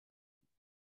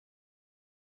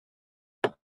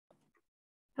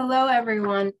Hello,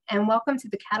 everyone, and welcome to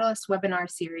the Catalyst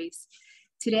Webinar series.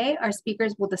 Today, our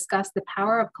speakers will discuss the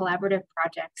power of collaborative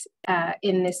projects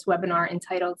in this webinar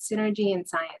entitled Synergy in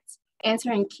Science,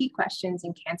 Answering Key Questions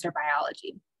in Cancer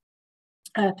Biology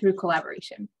through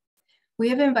Collaboration. We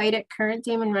have invited current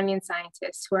Damon Runyon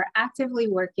scientists who are actively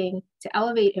working to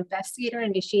elevate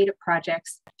investigator-initiated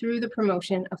projects through the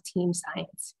promotion of team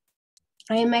science.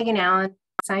 I am Megan Allen,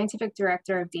 Scientific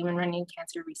Director of Damon Runyon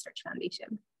Cancer Research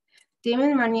Foundation.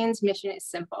 Damon Runyon's mission is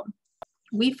simple.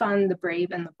 We fund the brave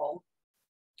and the bold.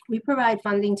 We provide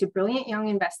funding to brilliant young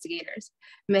investigators,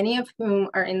 many of whom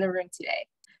are in the room today,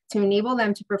 to enable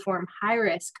them to perform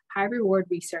high-risk, high-reward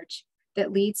research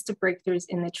that leads to breakthroughs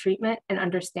in the treatment and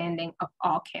understanding of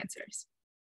all cancers.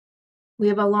 We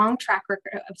have a long track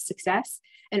record of success,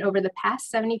 and over the past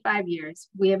 75 years,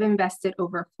 we have invested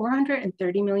over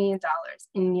 $430 million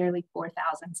in nearly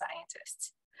 4,000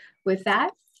 scientists. With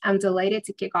that, I'm delighted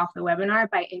to kick off the webinar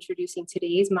by introducing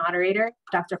today's moderator,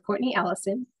 Dr. Courtney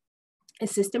Ellison,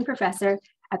 Assistant Professor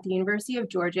at the University of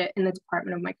Georgia in the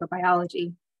Department of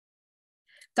Microbiology.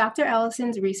 Dr.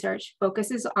 Ellison's research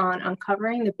focuses on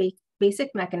uncovering the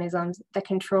basic mechanisms that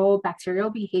control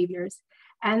bacterial behaviors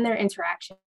and their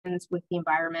interactions with the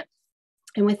environment.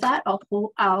 And with that,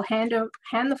 I'll hand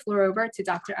the floor over to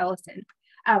Dr. Ellison.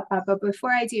 But before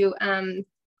I do,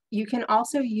 you can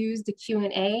also use the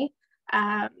Q&A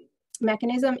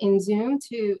mechanism in Zoom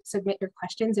to submit your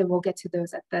questions, and we'll get to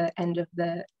those at the end of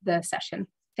the session.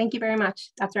 Thank you very much.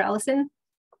 Dr. Ellison?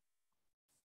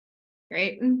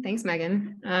 Great, thanks,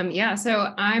 Megan.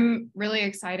 So I'm really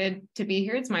excited to be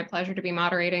here. It's my pleasure to be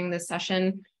moderating this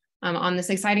session on this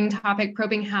exciting topic,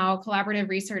 probing how collaborative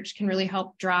research can really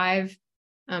help drive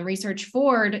research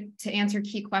forward to answer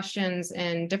key questions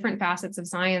in different facets of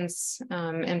science,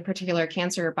 in particular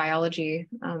cancer biology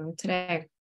today.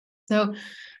 So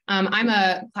I'm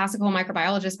a classical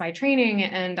microbiologist by training,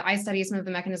 and I study some of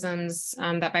the mechanisms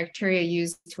that bacteria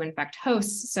use to infect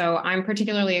hosts. So I'm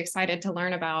particularly excited to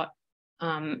learn about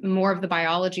more of the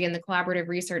biology and the collaborative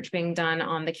research being done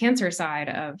on the cancer side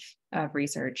of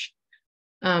research.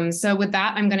 So with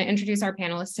that, I'm going to introduce our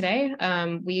panelists today.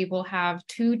 We will have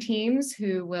two teams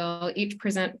who will each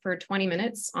present for 20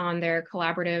 minutes on their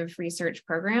collaborative research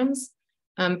programs.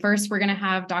 First, we're going to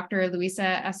have Dr. Luisa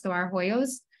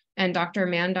Escobar-Hoyos and Dr.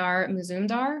 Mandar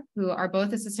Muzumdar, who are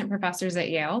both assistant professors at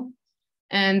Yale.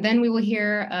 And then we will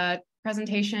hear a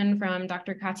presentation from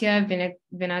Dr. Katya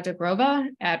Vinogradova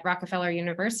at Rockefeller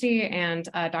University and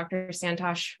Dr.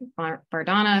 Santosha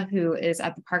Vardhana, who is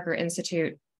at the Parker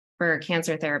Institute for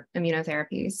Cancer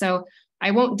Immunotherapy. So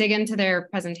I won't dig into their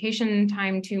presentation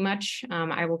time too much.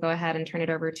 I will go ahead and turn it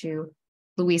over to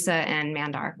Luisa and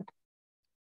Mandar.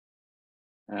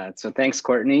 So thanks,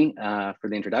 Courtney, for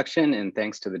the introduction, and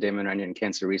thanks to the Damon Runyon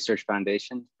Cancer Research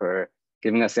Foundation for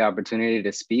giving us the opportunity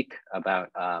to speak about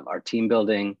our team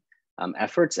building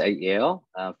efforts at Yale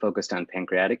focused on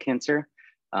pancreatic cancer.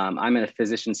 I'm a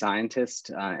physician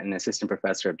scientist and assistant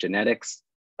professor of genetics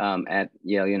at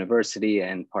Yale University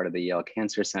and part of the Yale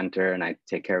Cancer Center, and I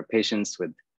take care of patients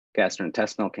with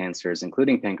gastrointestinal cancers,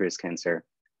 including pancreas cancer,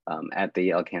 at the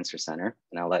Yale Cancer Center.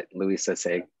 And I'll let Luisa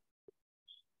say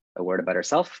a word about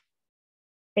herself.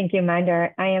 Thank you,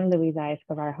 Mandar. I am Luisa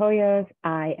Escobar-Hoyos.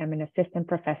 I am an assistant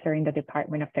professor in the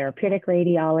Department of Therapeutic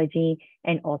Radiology,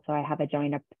 and also I have a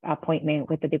joint appointment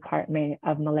with the Department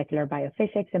of Molecular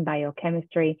Biophysics and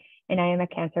Biochemistry, and I am a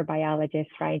cancer biologist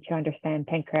trying to understand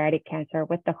pancreatic cancer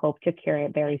with the hope to cure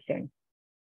it very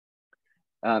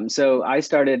soon. So I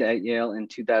started at Yale in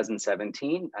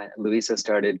 2017. Luisa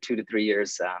started 2 to 3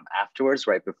 years afterwards,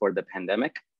 right before the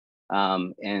pandemic.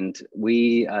 And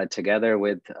we, together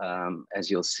with, as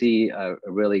you'll see, a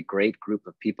really great group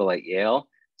of people at Yale,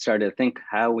 started to think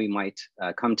how we might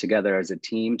come together as a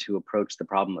team to approach the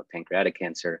problem of pancreatic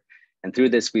cancer. And through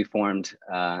this, we formed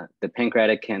the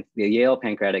Yale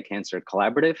Pancreatic Cancer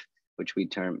Collaborative, which we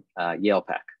term Yale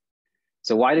PAC.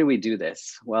 So why did we do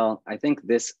this? Well, I think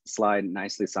this slide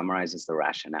nicely summarizes the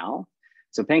rationale.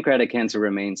 So pancreatic cancer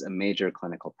remains a major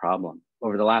clinical problem.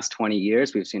 Over the last 20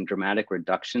 years, we've seen dramatic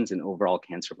reductions in overall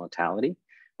cancer mortality,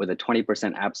 with a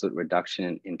 20% absolute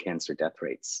reduction in cancer death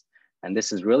rates. And this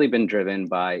has really been driven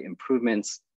by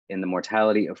improvements in the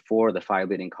mortality of 4 of the 5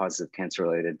 leading causes of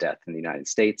cancer-related death in the United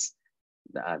States.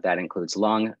 That includes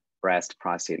lung, breast,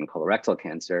 prostate, and colorectal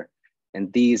cancer.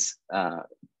 And these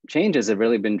changes have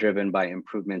really been driven by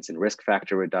improvements in risk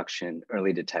factor reduction,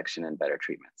 early detection, and better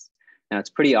treatments. Now, it's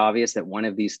pretty obvious that one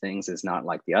of these things is not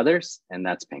like the others, and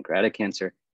that's pancreatic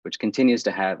cancer, which continues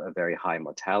to have a very high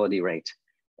mortality rate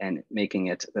and making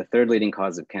it the 3rd leading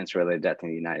cause of cancer-related death in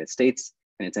the United States,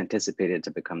 and it's anticipated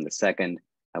to become the 2nd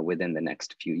within the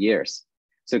next few years.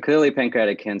 So clearly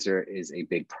pancreatic cancer is a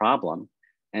big problem.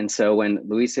 And so when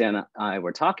Luisa and I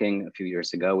were talking a few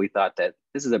years ago, we thought that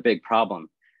this is a big problem.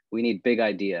 We need big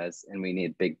ideas and we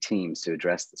need big teams to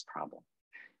address this problem.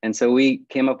 And so we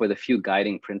came up with a few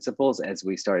guiding principles as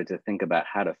we started to think about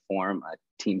how to form a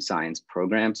team science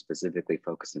program specifically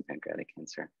focused on pancreatic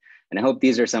cancer. And I hope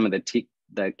these are some of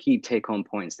the key take-home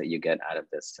points that you get out of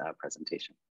this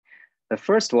presentation. The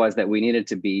first was that we needed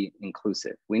to be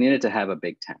inclusive. We needed to have a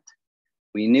big tent.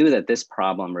 We knew that this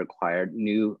problem required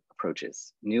new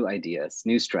approaches, new ideas,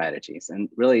 new strategies. And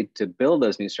really to build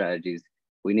those new strategies,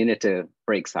 we needed to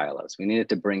break silos. We needed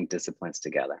to bring disciplines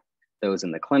together. Those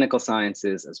in the clinical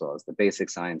sciences, as well as the basic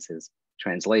sciences,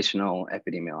 translational,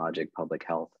 epidemiologic, public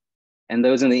health, and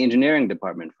those in the engineering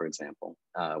department, for example,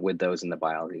 with those in the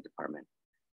biology department.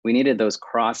 We needed those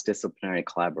cross-disciplinary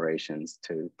collaborations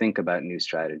to think about new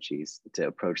strategies to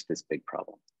approach this big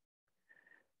problem.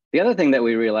 The other thing that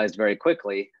we realized very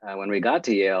quickly when we got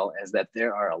to Yale is that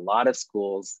there are a lot of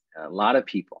schools, a lot of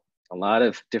people, a lot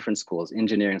of different schools,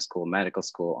 engineering school, medical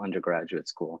school, undergraduate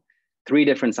school, 3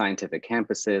 different scientific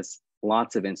campuses,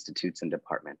 lots of institutes and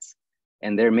departments.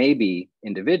 And there may be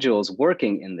individuals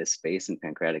working in this space in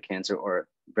pancreatic cancer or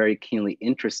very keenly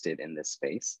interested in this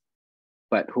space,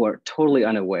 but who are totally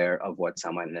unaware of what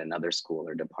someone in another school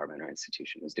or department or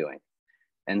institution is doing.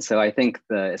 And so I think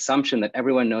the assumption that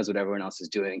everyone knows what everyone else is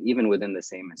doing, even within the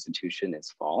same institution,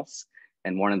 is false.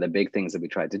 And one of the big things that we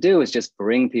tried to do is just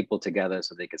bring people together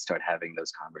so they could start having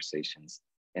those conversations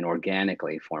and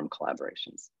organically form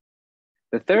collaborations.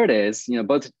 The third is,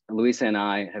 both Luisa and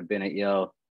I have been at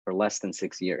Yale for less than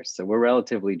 6 years, so we're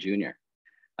relatively junior.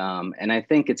 And I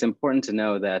think it's important to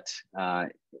know that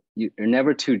you're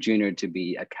never too junior to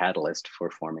be a catalyst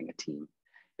for forming a team.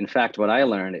 In fact, what I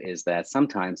learned is that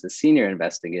sometimes the senior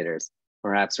investigators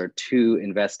perhaps are too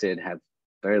invested, have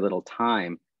very little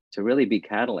time to really be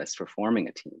catalysts for forming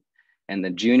a team. And the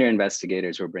junior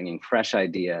investigators who are bringing fresh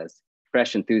ideas,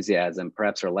 fresh enthusiasm,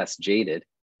 perhaps are less jaded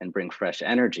and bring fresh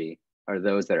energy, are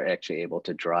those that are actually able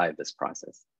to drive this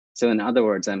process. So in other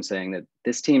words, I'm saying that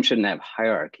this team shouldn't have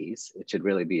hierarchies. It should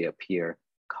really be a peer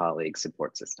colleague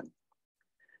support system.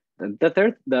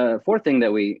 The fourth thing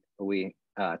that we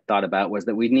thought about was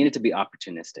that we needed to be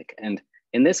opportunistic. And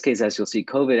in this case, as you'll see,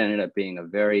 COVID ended up being a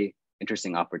very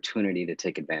interesting opportunity to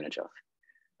take advantage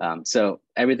of. So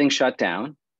everything shut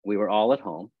down. We were all at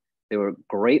home. There were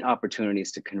great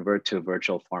opportunities to convert to a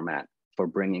virtual format for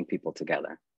bringing people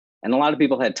together. And a lot of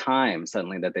people had time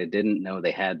suddenly that they didn't know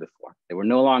they had before. They were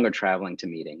no longer traveling to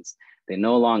meetings. They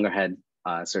no longer had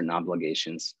certain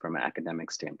obligations from an academic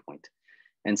standpoint.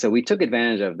 And so we took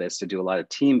advantage of this to do a lot of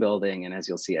team building and, as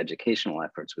you'll see, educational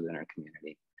efforts within our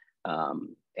community.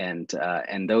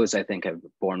 And those, I think, have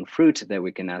borne fruit that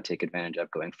we can now take advantage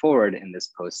of going forward in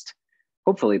this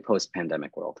hopefully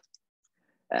post-pandemic world.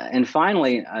 And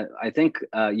finally, I think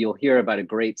you'll hear about a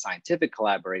great scientific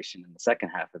collaboration in the second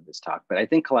half of this talk, but I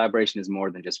think collaboration is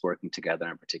more than just working together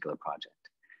on a particular project.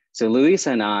 So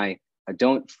Luisa and I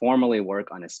don't formally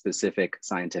work on a specific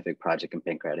scientific project in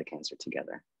pancreatic cancer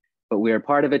together, but we are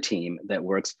part of a team that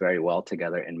works very well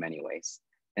together in many ways.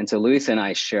 And so Luisa and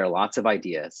I share lots of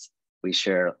ideas. We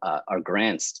share our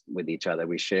grants with each other.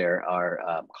 We share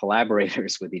our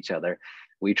collaborators with each other.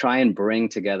 We try and bring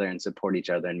together and support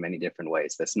each other in many different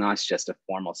ways. That's not just a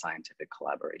formal scientific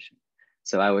collaboration.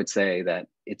 So I would say that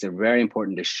it's very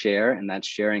important to share, and that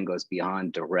sharing goes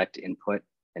beyond direct input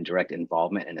and direct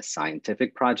involvement in a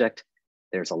scientific project.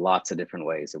 There's lots of different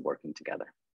ways of working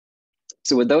together.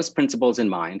 So with those principles in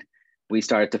mind, we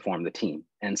started to form the team.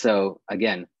 And so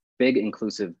again, big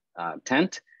inclusive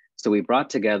tent. So we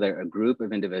brought together a group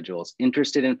of individuals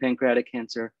interested in pancreatic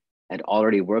cancer, had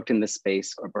already worked in this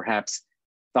space, or perhaps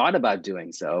thought about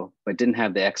doing so, but didn't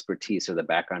have the expertise or the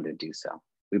background to do so.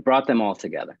 We brought them all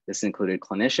together. This included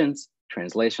clinicians,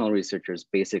 translational researchers,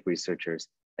 basic researchers,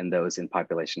 and those in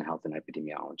population health and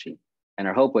epidemiology. And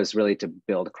our hope was really to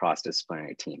build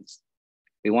cross-disciplinary teams.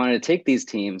 We wanted to take these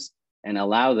teams and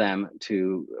allow them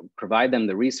to provide them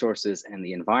the resources and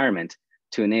the environment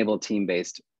to enable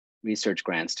team-based research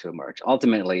grants to emerge.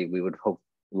 Ultimately, we would hope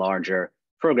larger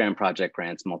program project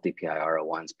grants, multi-PI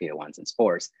R01s, PO1s, and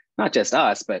SPOREs. Not just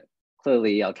us, but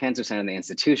clearly Yale Cancer Center and the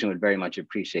institution would very much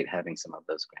appreciate having some of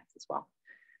those grants as well.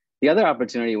 The other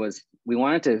opportunity was we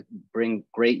wanted to bring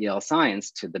great Yale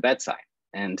science to the bedside.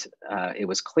 And it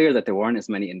was clear that there weren't as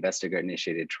many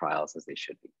investigator-initiated trials as they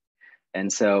should be.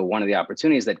 And so one of the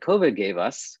opportunities that COVID gave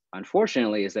us,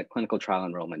 unfortunately, is that clinical trial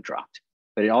enrollment dropped.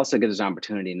 But it also gives us an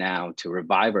opportunity now to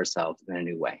revive ourselves in a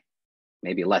new way.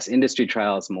 Maybe less industry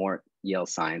trials, more Yale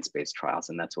science-based trials,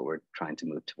 and that's what we're trying to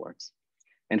move towards.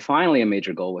 And finally, a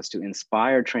major goal was to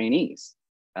inspire trainees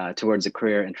towards a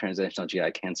career in translational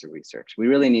GI cancer research. We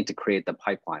really need to create the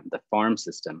pipeline, the farm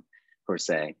system per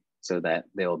se, so that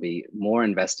there will be more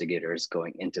investigators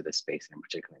going into this space, in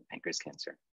particular in pancreas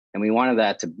cancer. And we wanted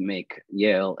that to make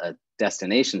Yale a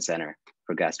destination center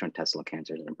for gastrointestinal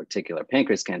cancers, and in particular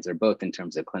pancreas cancer, both in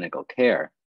terms of clinical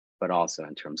care, but also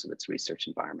in terms of its research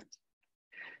environment.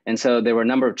 And so there were a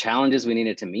number of challenges we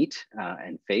needed to meet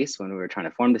and face when we were trying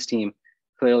to form this team.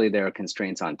 Clearly, there are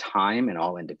constraints on time in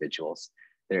all individuals.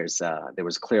 There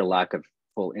was clear lack of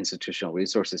full institutional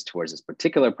resources towards this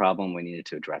particular problem. We needed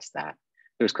to address that.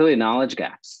 There's clearly knowledge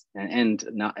gaps and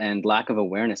lack of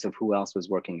awareness of who else was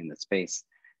working in the space.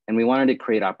 And we wanted to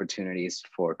create opportunities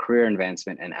for career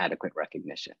advancement and adequate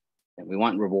recognition. And we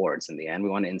want rewards in the end. We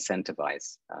want to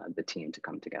incentivize the team to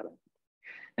come together.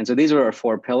 And so these were our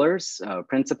 4 pillars,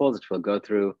 principles, which we'll go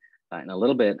through in a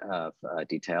little bit of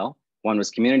detail. One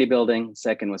was community building.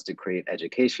 Second was to create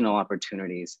educational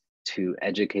opportunities to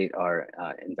educate our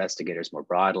investigators more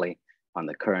broadly on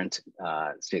the current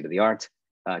state of the art,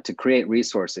 to create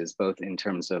resources, both in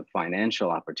terms of financial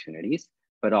opportunities,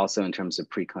 but also in terms of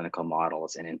preclinical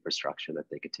models and infrastructure that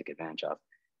they could take advantage of.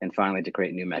 And finally, to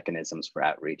create new mechanisms for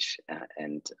outreach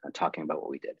and talking about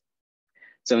what we did.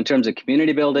 So in terms of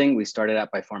community building, we started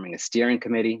out by forming a steering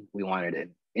committee. We wanted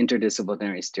an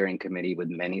interdisciplinary steering committee with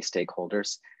many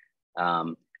stakeholders.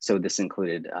 So this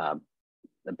included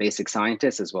the basic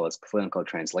scientists, as well as clinical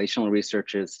translational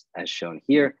researchers, as shown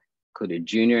here, included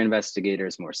junior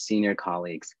investigators, more senior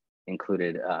colleagues,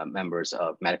 included members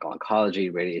of medical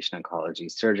oncology, radiation oncology,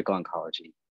 surgical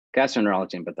oncology,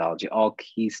 gastroenterology, and pathology, all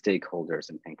key stakeholders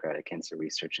in pancreatic cancer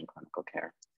research and clinical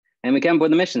care. And we came up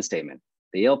with a mission statement.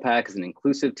 The Yale PAC is an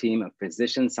inclusive team of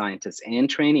physicians, scientists, and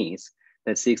trainees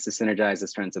that seeks to synergize the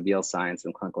strengths of Yale science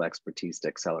and clinical expertise to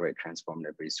accelerate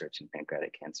transformative research in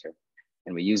pancreatic cancer.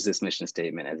 And we use this mission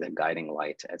statement as a guiding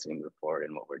light as we move forward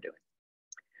in what we're doing.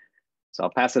 So I'll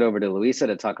pass it over to Luisa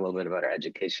to talk a little bit about our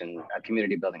education,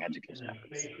 community building education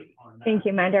efforts. Thank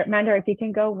you, Mandar. Mandar, if you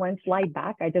can go one slide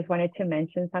back, I just wanted to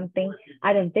mention something.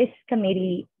 Out of this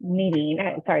committee meeting,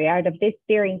 out of this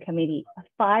steering committee,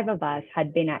 5 of us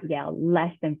had been at Yale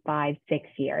less than 5-6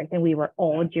 years, and we were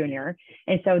all junior.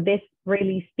 And so this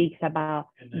really speaks about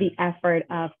the effort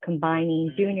of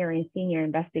combining junior and senior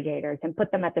investigators and put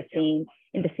them in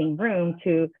the same room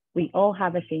we all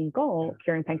have the same goal,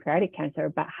 curing pancreatic cancer,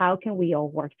 but how can we all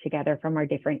work together from our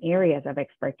different areas of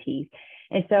expertise?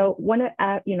 And so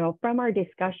from our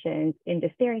discussions in the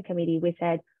steering committee, we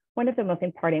said one of the most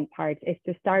important parts is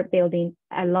to start building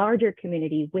a larger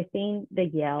community within the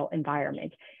Yale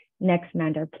environment. Next,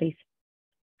 Mandar, please.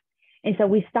 And so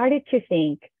we started to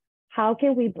think, how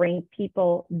can we bring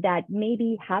people that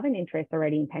maybe have an interest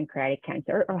already in pancreatic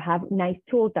cancer or have nice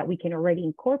tools that we can already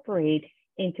incorporate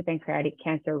into pancreatic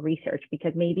cancer research,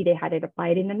 because maybe they had it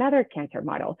applied in another cancer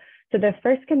model. So the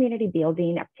first community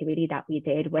building activity that we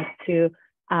did was to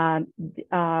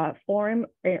form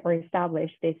or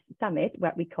establish this summit,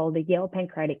 what we call the Yale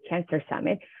Pancreatic Cancer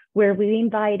Summit, where we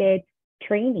invited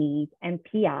trainees and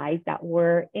PIs that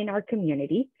were in our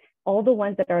community. All the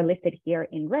ones that are listed here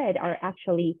in red are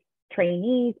actually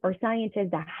trainees or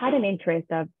scientists that had an interest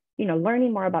of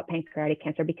learning more about pancreatic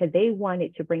cancer because they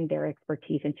wanted to bring their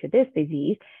expertise into this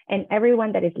disease. And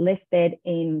everyone that is listed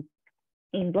in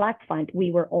black font, we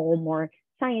were all more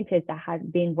scientists that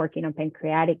had been working on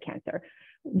pancreatic cancer.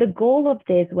 The goal of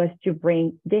this was to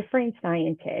bring different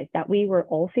scientists that we were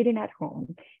all sitting at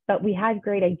home, but we had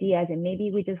great ideas and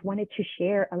maybe we just wanted to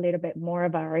share a little bit more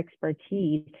of our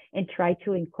expertise and try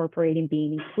to incorporate in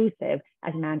being inclusive,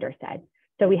 as Mandar said.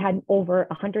 So we had over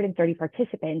 130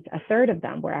 participants, a third of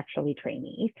them were actually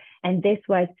trainees. And this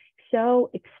was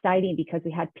so exciting because we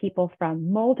had people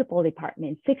from multiple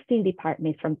departments, 16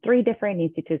 departments from 3 different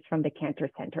institutes from the Cancer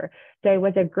Center. So it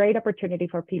was a great opportunity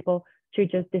for people to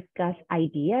just discuss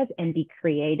ideas and be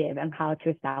creative on how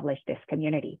to establish this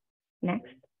community.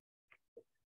 Next.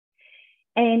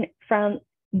 And from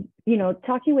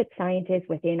talking with scientists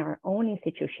within our own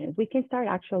institutions, we can start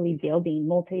actually building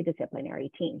multidisciplinary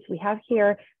teams. We have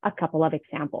here a couple of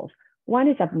examples. One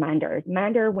is of Mandar.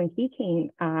 Mandar, when he came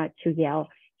to Yale,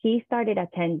 he started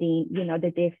attending,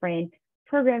 the different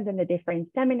programs and the different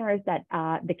seminars that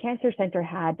the Cancer Center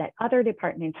had, that other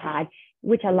departments had,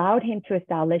 which allowed him to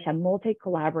establish a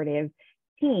multi-collaborative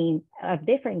team of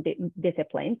different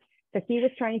disciplines. So he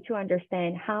was trying to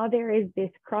understand how there is this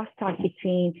crosstalk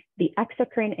between the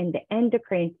exocrine and the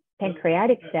endocrine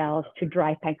pancreatic cells to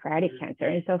drive pancreatic cancer.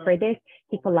 And so for this,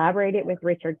 he collaborated with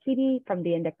Richard Keedy from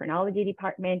the endocrinology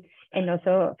department, and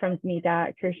also from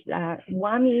Smita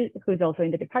Krishnawamy, who's also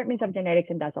in the Department of Genetics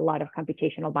and does a lot of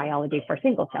computational biology for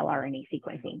single cell RNA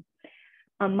sequencing.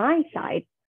 On my side,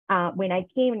 when I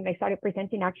came and I started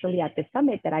presenting actually at the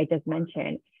summit that I just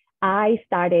mentioned, I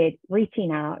started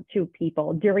reaching out to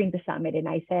people during the summit. And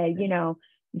I said, you know,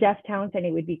 Jeff Townsend,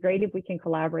 it would be great if we can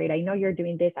collaborate. I know you're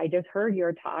doing this. I just heard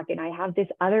your talk and I have this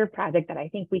other project that I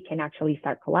think we can actually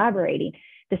start collaborating.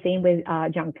 The same with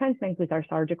John Kunzman, who's our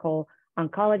surgical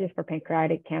oncologist for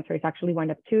pancreatic cancer. He's actually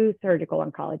one of 2 surgical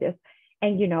oncologists.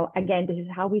 And, you know, again, this is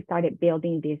how we started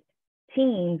building these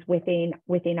teams within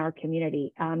our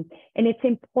community. And it's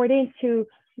important to,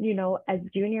 you know, as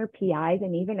junior PIs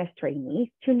and even as trainees,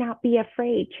 to not be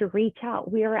afraid to reach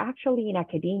out. We are actually in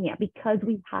academia because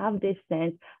we have this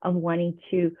sense of wanting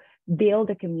to build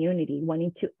a community,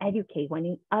 wanting to educate,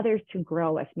 wanting others to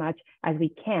grow as much as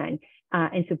we can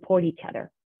and support each other.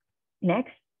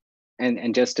 Next.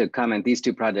 And just to comment, these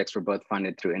 2 projects were both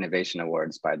funded through innovation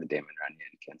awards by the Damon Runyon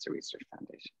Cancer Research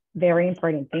Foundation. Very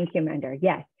important. Thank you, Mandar.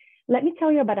 Yes. Let me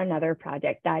tell you about another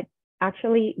project that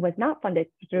actually was not funded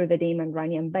through the Damon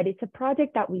Runyon, but it's a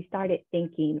project that we started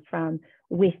thinking from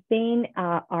within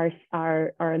our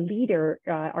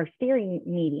steering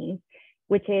meetings,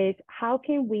 which is how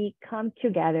can we come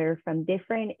together from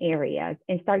different areas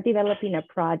and start developing a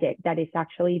project that is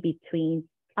actually between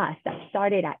us that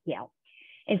started at Yale.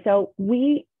 And so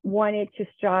we wanted to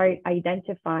start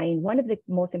identifying one of the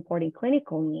most important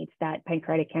clinical needs that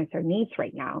pancreatic cancer needs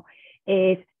right now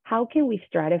is how can we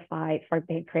stratify for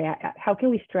pancreas? How can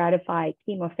we stratify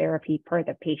chemotherapy per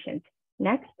the patient?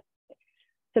 Next.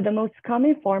 So the most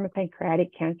common form of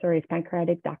pancreatic cancer is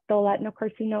pancreatic ductal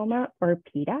adenocarcinoma, or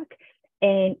PDAC.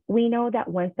 And we know that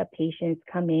once the patients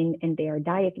come in and they are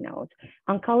diagnosed,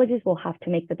 oncologists will have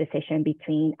to make the decision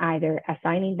between either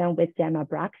assigning them with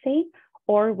gemabraxane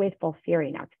or with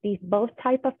FOLFIRINOX. These both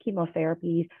type of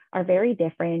chemotherapies are very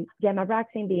different,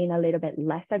 gemabraxane being a little bit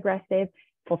less aggressive,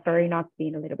 FOLFIRINOX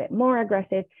being a little bit more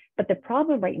aggressive. But the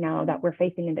problem right now that we're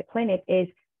facing in the clinic is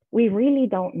we really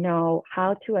don't know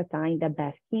how to assign the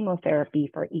best chemotherapy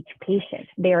for each patient.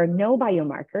 There are no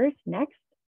biomarkers. Next.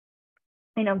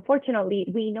 And unfortunately,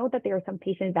 we know that there are some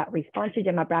patients that respond to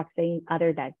gemabraxane,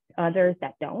 others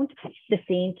that don't. The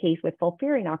same case with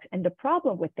FOLFIRINOX. And the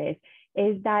problem with this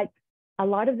is that a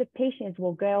lot of the patients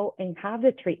will go and have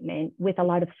the treatment with a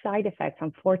lot of side effects,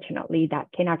 unfortunately,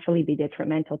 that can actually be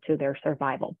detrimental to their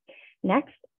survival.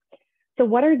 Next. So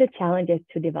what are the challenges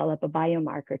to develop a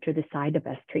biomarker to decide the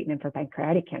best treatment for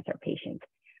pancreatic cancer patients?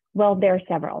 Well, there are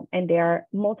several, and there are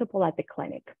multiple at the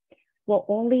clinic. Well,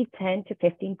 only 10 to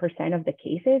 15% of the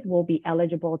cases will be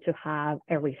eligible to have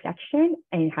a resection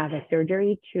and have a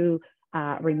surgery to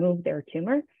remove their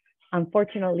tumor.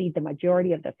 Unfortunately, the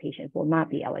majority of the patients will not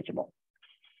be eligible.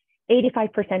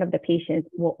 85% of the patients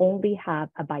will only have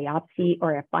a biopsy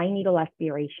or a fine needle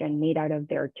aspiration made out of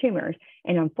their tumors.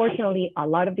 And unfortunately, a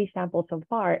lot of these samples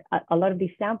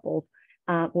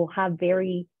will have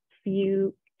very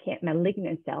few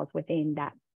malignant cells within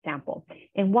that sample.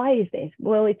 And why is this?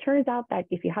 Well, it turns out that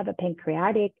if you have a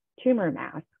pancreatic tumor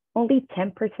mass, only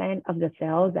 10% of the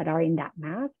cells that are in that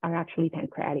mass are actually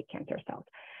pancreatic cancer cells.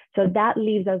 So that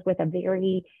leaves us with a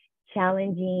very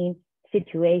challenging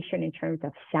situation in terms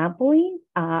of sampling,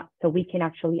 so we can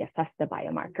actually assess the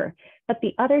biomarker. But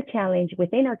the other challenge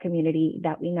within our community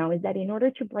that we know is that in order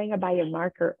to bring a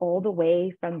biomarker all the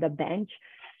way from the bench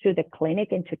to the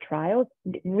clinic and to trials,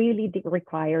 it really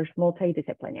requires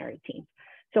multidisciplinary teams.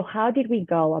 So how did we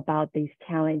go about these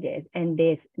challenges and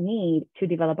this need to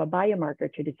develop a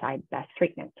biomarker to decide best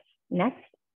treatment? Next.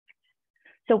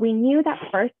 So we knew that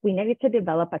first we needed to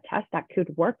develop a test that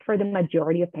could work for the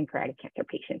majority of pancreatic cancer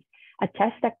patients, a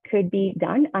test that could be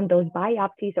done on those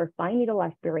biopsies or fine needle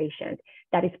aspirations.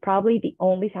 That is probably the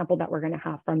only sample that we're going to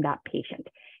have from that patient.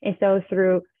 And so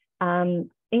through, in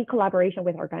collaboration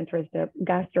with our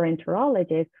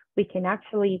gastroenterologist, we can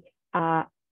actually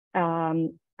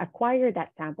acquire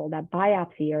that sample, that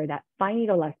biopsy or that fine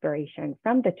needle aspiration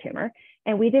from the tumor.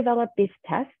 And we developed this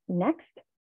test next,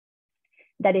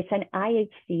 that is an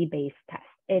IHC-based test.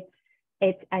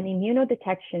 It's an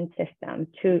immunodetection system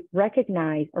to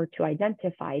recognize or to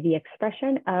identify the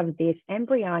expression of this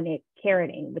embryonic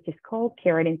keratin, which is called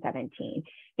keratin 17.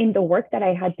 In the work that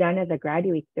I had done as a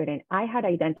graduate student, I had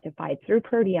identified through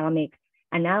proteomics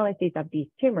analysis of these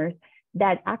tumors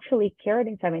that actually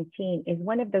keratin 17 is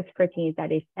one of those proteins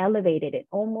that is elevated at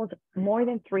almost more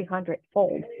than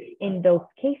 300-fold in those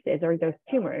cases or those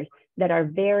tumors that are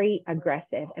very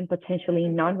aggressive and potentially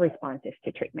non-responsive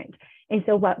to treatment. And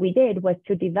so what we did was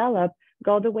to develop,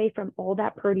 go the way from all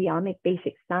that proteomic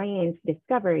basic science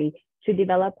discovery to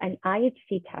develop an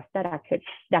IHC test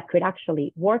that could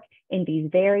actually work in these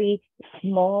very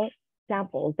small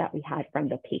samples that we had from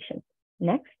the patients.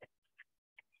 Next.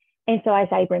 And so as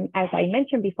I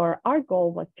mentioned before, our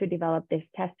goal was to develop this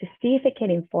test to see if it can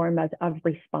inform us of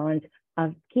response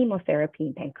of chemotherapy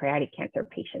in pancreatic cancer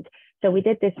patients. So we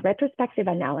did this retrospective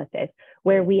analysis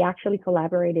where we actually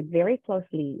collaborated very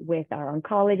closely with our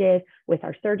oncologists, with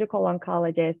our surgical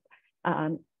oncologists,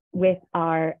 with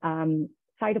our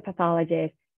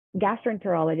cytopathologists,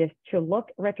 gastroenterologists, to look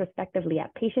retrospectively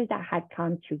at patients that had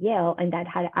come to Yale and that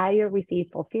had either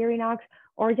received FOLFIRINOX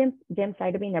or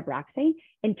gemcitabine Abraxane,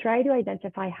 and try to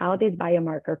identify how this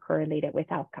biomarker correlated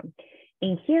with outcome.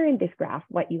 And here in this graph,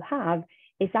 what you have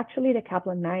is actually the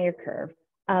Kaplan-Meier curve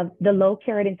of the low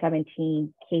keratin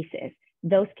 17 cases,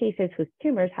 those cases whose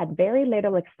tumors had very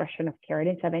little expression of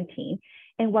keratin 17.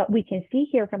 And what we can see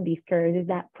here from these curves is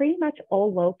that pretty much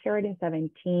all low keratin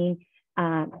 17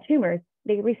 tumors,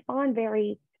 they respond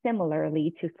very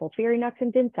similarly to FOLFIRINOX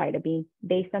and gemcitabine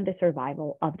based on the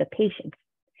survival of the patients.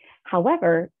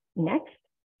 However, next,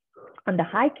 on the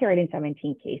high keratin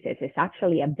 17 cases, it's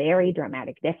actually a very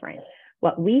dramatic difference.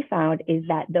 What we found is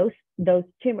that those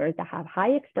tumors that have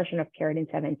high expression of keratin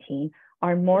 17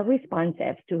 are more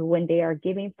responsive to when they are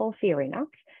giving FOLFIRINOX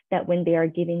than when they are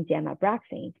giving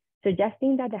Abraxane,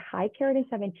 suggesting that the high keratin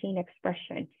 17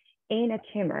 expression in a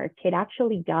tumor could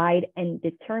actually guide and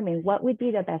determine what would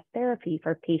be the best therapy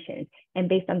for patients. And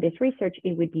based on this research,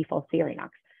 it would be FOLFIRINOX.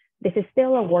 This is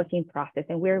still a working process,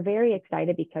 and we're very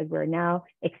excited because we're now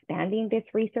expanding this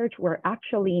research. We're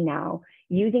actually now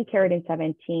using keratin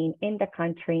 17 in the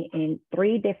country in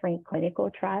 3 different clinical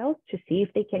trials to see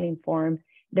if they can inform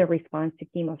the response to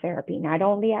chemotherapy, not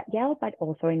only at Yale, but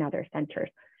also in other centers.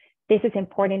 This is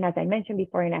important, as I mentioned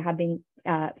before, and I have been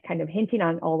kind of hinting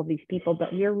on all of these people,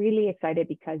 but we're really excited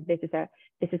because this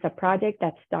is a project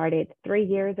that started 3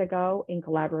 years ago in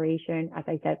collaboration, as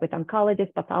I said, with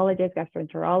oncologists, pathologists,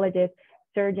 gastroenterologists,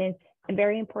 surgeons, and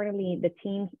very importantly, the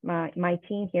team, my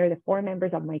team here, the 4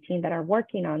 members of my team that are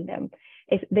working on them,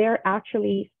 they're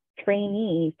actually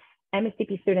trainees,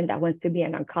 MSCP student that wants to be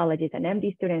an oncologist, an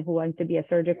MD student who wants to be a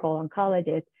surgical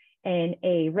oncologist, and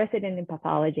a resident in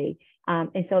pathology.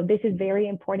 And so this is very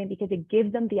important because it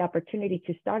gives them the opportunity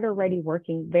to start already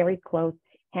working very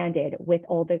close-handed with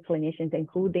all the clinicians and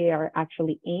who they are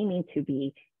actually aiming to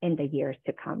be in the years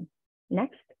to come.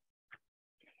 Next.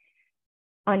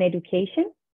 On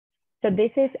education. So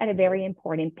this is a very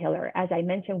important pillar. As I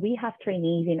mentioned, we have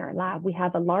trainees in our lab. We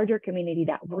have a larger community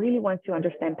that really wants to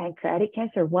understand pancreatic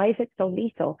cancer. Why is it so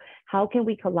lethal? How can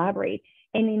we collaborate?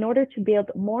 And in order to build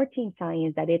more team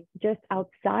science that is just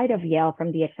outside of Yale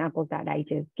from the examples that I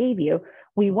just gave you,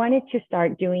 we wanted to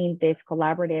start doing this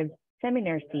collaborative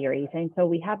seminar series. And so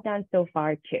we have done so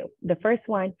far 2. The first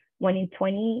one in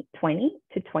 2020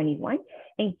 to 21.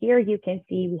 And here you can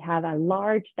see we have a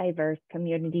large, diverse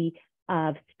community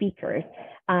of speakers,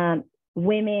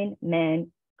 women,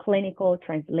 men, clinical,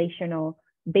 translational,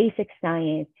 basic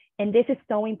science. And this is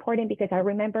so important because I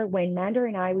remember when Mandar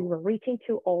and I, we were reaching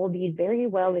to all these very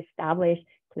well-established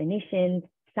clinicians,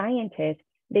 scientists,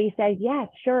 they said, yes,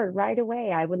 sure, right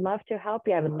away. I would love to help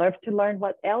you. I would love to learn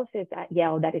what else is at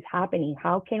Yale that is happening.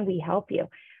 How can we help you?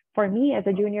 For me as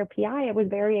a junior PI, I was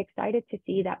very excited to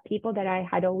see that people that I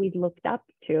had always looked up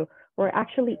to were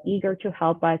actually eager to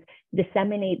help us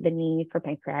disseminate the need for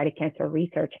pancreatic cancer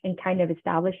research and kind of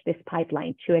establish this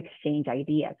pipeline to exchange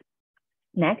ideas.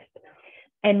 Next.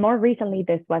 And more recently,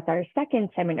 this was our second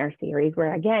seminar series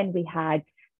where, again, we had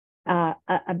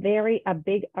a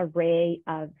big array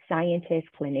of scientists,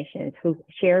 clinicians who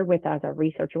shared with us our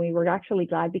research. And we were actually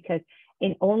glad because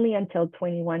only until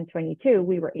 21, 22,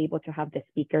 we were able to have the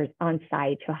speakers on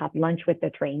site, to have lunch with the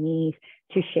trainees,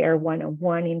 to share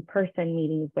one-on-one in-person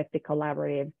meetings with the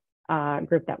collaborative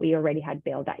group that we already had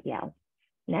built at Yale.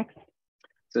 Next.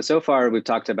 So far, we've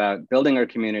talked about building our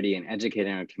community and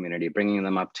educating our community, bringing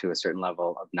them up to a certain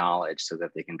level of knowledge so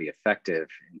that they can be effective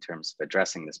in terms of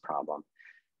addressing this problem.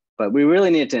 But we really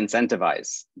need to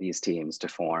incentivize these teams to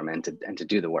form and to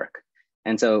do the work.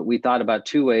 And so we thought about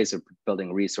 2 ways of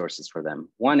building resources for them.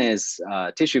 One is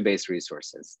tissue-based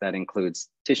resources. That includes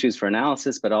tissues for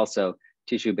analysis, but also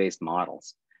tissue-based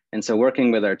models. And so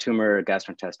working with our tumor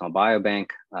gastrointestinal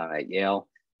biobank at Yale,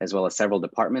 as well as several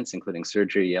departments, including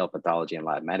surgery, Yale pathology, and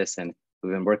lab medicine,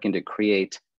 we've been working to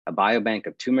create a biobank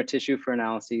of tumor tissue for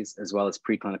analyses, as well as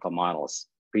preclinical models,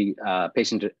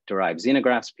 patient-derived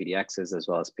xenografts, PDXs, as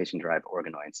well as patient-derived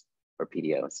organoids, or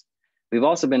PDOs. We've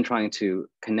also been trying to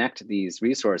connect these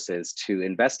resources to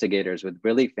investigators with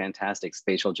really fantastic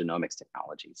spatial genomics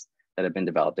technologies that have been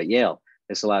developed at Yale.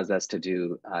 This allows us to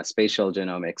do spatial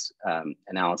genomics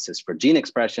analysis for gene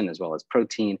expression, as well as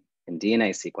protein and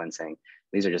DNA sequencing,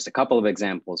 These are just a couple of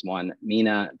examples. One,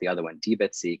 MENA, the other one,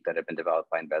 DBET-seq, that have been developed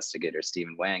by investigators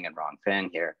Stephen Wang and Rong Fang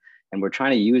here. And we're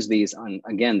trying to use these on,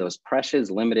 again, those precious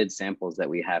limited samples that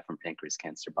we have from pancreas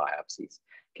cancer biopsies.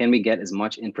 Can we get as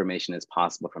much information as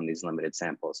possible from these limited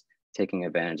samples, taking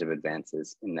advantage of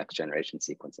advances in next generation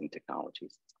sequencing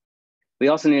technologies? We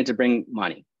also needed to bring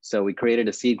money. So we created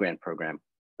a seed grant program.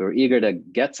 We were eager to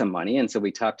get some money. And so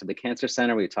we talked to the cancer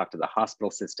center, we talked to the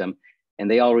hospital system, and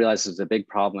they all realized it was a big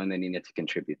problem and they needed to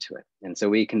contribute to it. And so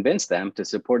we convinced them to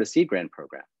support a seed grant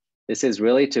program. This is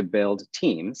really to build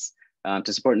teams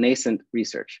to support nascent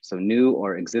research, so new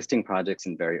or existing projects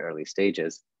in very early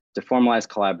stages, to formalize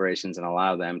collaborations and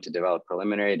allow them to develop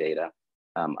preliminary data,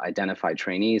 identify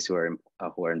trainees who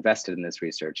are invested in this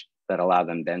research that allow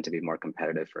them then to be more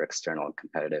competitive for external and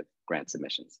competitive grant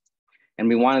submissions. And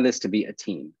we wanted this to be a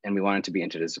team, and we wanted to be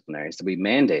interdisciplinary. So we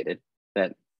mandated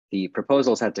that the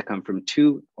proposals had to come from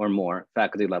 2 or more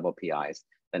faculty level PIs,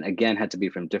 and again had to be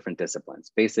from different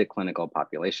disciplines, basic, clinical,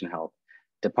 population health,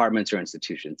 departments or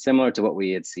institutions. Similar to what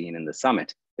we had seen in the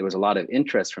summit, there was a lot of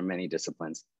interest from many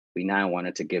disciplines. We now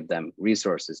wanted to give them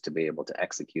resources to be able to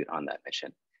execute on that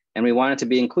mission. And we wanted to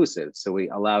be inclusive, so we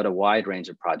allowed a wide range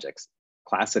of projects,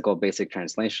 classical basic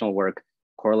translational work,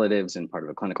 correlatives in part of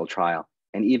a clinical trial,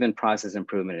 and even process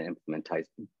improvement and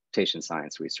implementation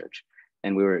science research.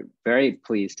 And we were very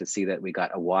pleased to see that we got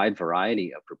a wide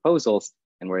variety of proposals,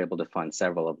 and we're able to fund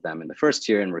several of them in the first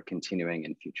year, and we're continuing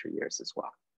in future years as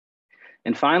well.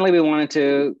 And finally, we wanted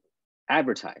to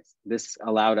advertise. This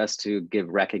allowed us to give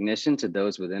recognition to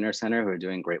those within our center who are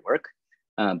doing great work,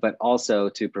 but also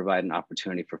to provide an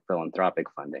opportunity for philanthropic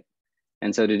funding.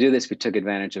 And so to do this, we took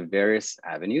advantage of various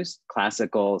avenues,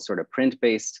 classical sort of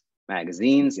print-based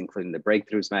magazines, including the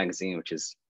Breakthroughs magazine, which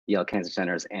is Yale Cancer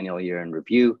Center's annual year in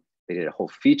review. They did a whole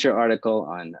feature article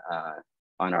on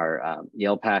our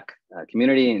Yale PAC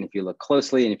community. And if you look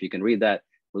closely, and if you can read that,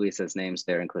 Luisa's name's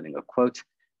there, including a quote.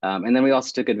 And then we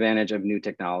also took advantage of new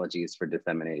technologies for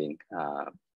disseminating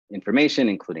information,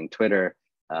 including Twitter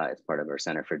as part of our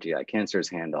Center for GI Cancers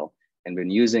handle, and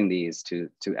been using these to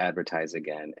advertise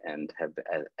again, and have,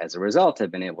 as a result,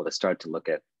 have been able to start to look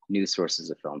at new sources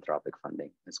of philanthropic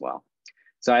funding as well.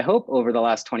 So I hope over the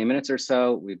last 20 minutes or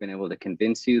so, we've been able to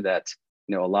convince you that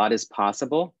a lot is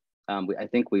possible. I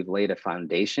think we've laid a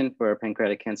foundation for our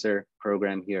pancreatic cancer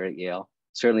program here at Yale,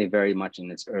 certainly very much in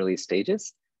its early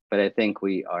stages. But I think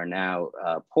we are now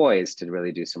poised to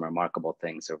really do some remarkable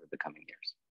things over the coming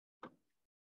years.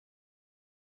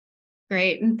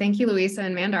 Great, and thank you, Luisa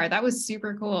and Mandar. That was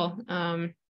super cool.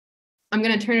 I'm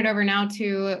going to turn it over now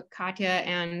to Katya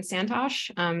and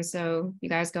Santosha. So you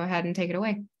guys go ahead and take it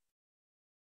away.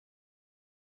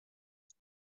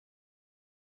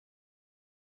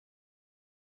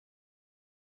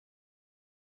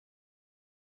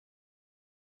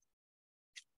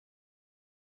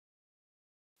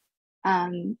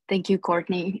 Thank you,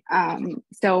 Courtney.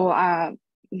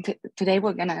 Today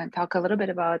we're going to talk a little bit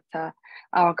about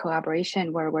our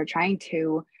collaboration, where we're trying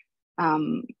to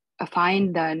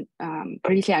find the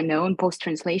previously unknown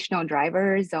post-translational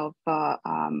drivers of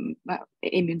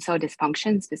immune cell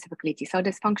dysfunction, specifically T cell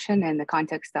dysfunction, in the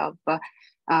context of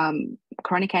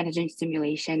chronic antigen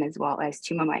stimulation as well as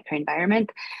tumor microenvironment.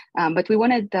 But we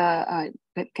wanted,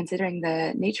 considering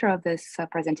the nature of this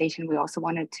presentation, we also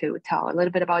wanted to tell a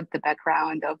little bit about the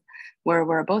background of where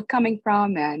we're both coming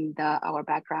from, and our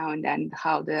background, and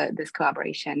how this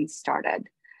collaboration started.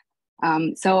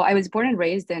 So I was born and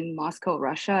raised in Moscow,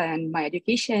 Russia, and my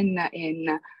education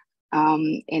in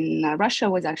Russia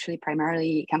was actually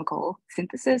primarily chemical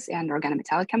synthesis and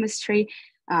organometallic chemistry.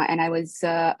 And I was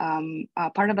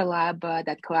part of a lab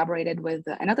that collaborated with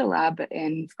another lab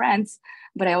in France,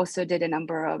 but I also did a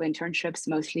number of internships,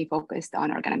 mostly focused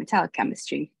on organometallic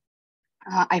chemistry.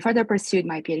 I further pursued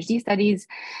my PhD studies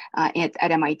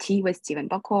at MIT with Stephen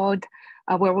Buchwald,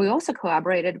 where we also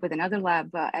collaborated with another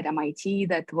lab at MIT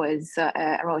that was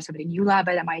a relatively new lab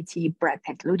at MIT, Brad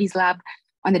Panteluddi's lab,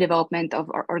 on the development of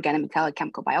organometallic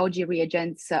chemical biology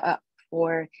reagents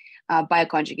for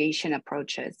bioconjugation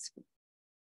approaches.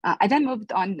 I then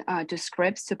moved on to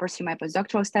Scripps to pursue my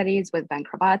postdoctoral studies with Ben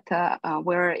Cravata,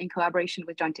 where, in collaboration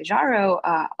with John Tejaro,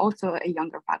 also a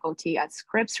younger faculty at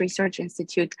Scripps Research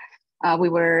Institute, we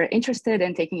were interested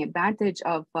in taking advantage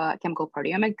of chemical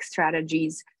proteomic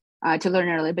strategies to learn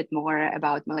a little bit more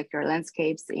about molecular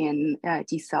landscapes in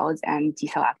T cells and T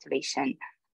cell activation,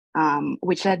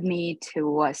 which led me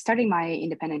to starting my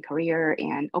independent career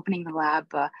and opening the lab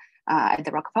at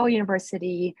the Rockefeller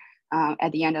University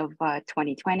at the end of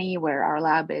 2020, where our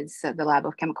lab is the Lab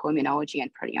of Chemical Immunology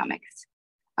and Proteomics.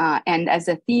 And as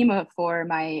a theme for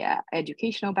my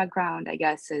educational background, I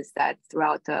guess, is that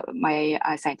throughout my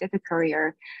scientific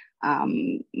career,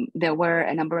 there were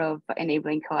a number of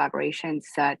enabling collaborations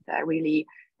that really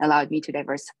allowed me to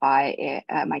diversify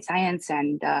my science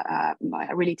and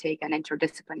really take an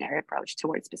interdisciplinary approach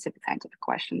towards specific scientific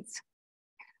questions.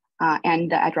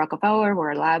 And at Rockefeller,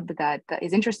 we're a lab that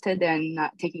is interested in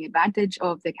taking advantage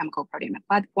of the chemical proteomic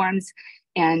platforms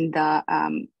and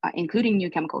including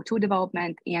new chemical tool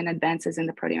development and advances in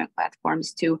the proteomic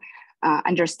platforms to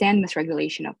understand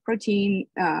misregulation of protein,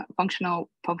 functional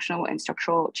and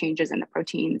structural changes in the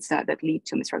proteins that lead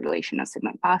to misregulation of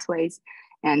signaling pathways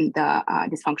and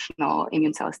dysfunctional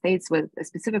immune cell states, with a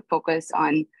specific focus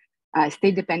on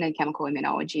state-dependent chemical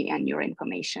immunology and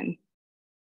neuroinflammation.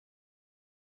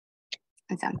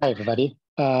 Hi, everybody.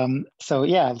 So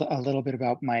yeah, a little bit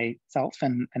about myself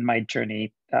and my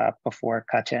journey before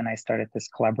Katya and I started this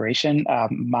collaboration.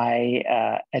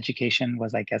 My education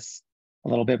was, I guess, a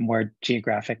little bit more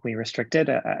geographically restricted,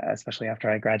 especially after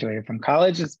I graduated from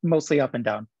college. It's mostly up and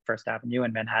down First Avenue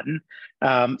in Manhattan.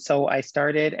 So I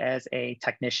started as a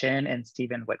technician in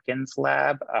Stephen Whitkin's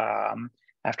lab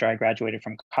after I graduated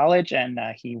from college, and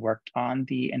he worked on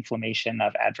the inflammation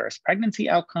of adverse pregnancy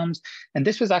outcomes. And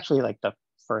this was actually like the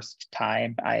first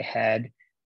time I had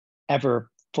ever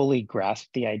fully grasped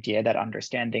the idea that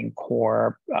understanding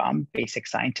core basic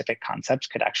scientific concepts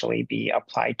could actually be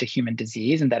applied to human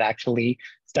disease, and that actually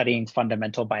studying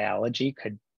fundamental biology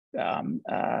could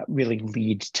really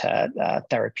lead to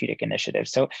therapeutic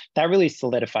initiatives. So that really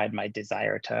solidified my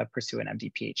desire to pursue an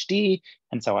MD PhD.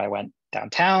 And so I went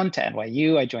downtown to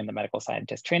NYU. I joined the medical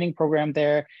scientist training program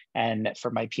there. And for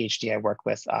my PhD, I worked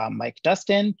with Mike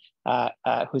Dustin,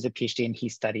 who's a PhD, and he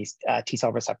studies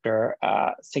T-cell receptor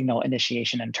signal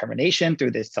initiation and termination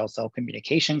through this cell-cell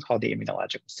communication called the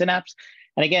immunological synapse.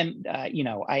 And again,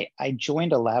 I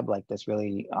joined a lab like this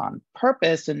really on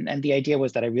purpose. And the idea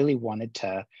was that I really wanted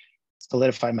to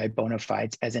solidify my bona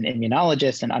fides as an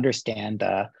immunologist and understand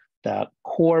the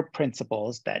core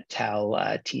principles that tell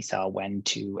T cell when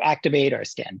to activate or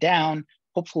stand down,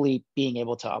 hopefully being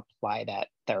able to apply that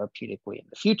therapeutically in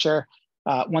the future.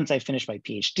 Once I finished my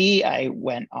PhD, I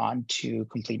went on to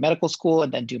complete medical school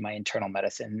and then do my internal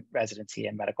medicine residency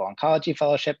and medical oncology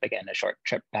fellowship. Again, a short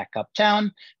trip back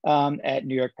uptown at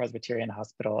New York Presbyterian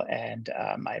Hospital, and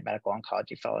my medical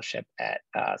oncology fellowship at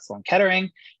Sloan Kettering.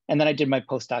 And then I did my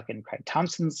postdoc in Craig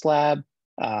Thompson's lab.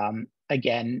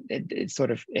 Again, it's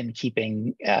sort of in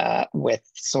keeping with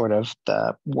sort of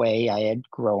the way I had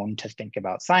grown to think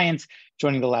about science,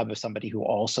 joining the lab of somebody who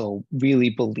also really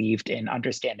believed in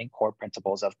understanding core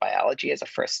principles of biology as a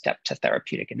first step to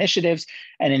therapeutic initiatives.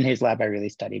 And in his lab, I really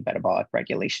studied metabolic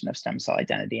regulation of stem cell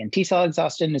identity and T-cell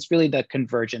exhaustion. It's really the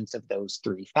convergence of those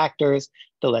three factors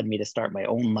that led me to start my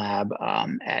own lab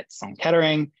at Sloan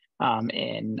Kettering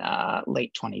in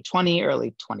late 2020,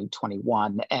 early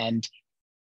 2021. And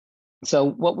so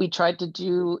what we tried to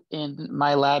do in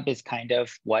my lab is kind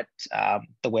of what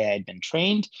the way I'd been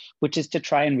trained, which is to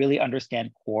try and really understand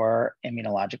core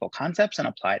immunological concepts and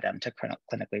apply them to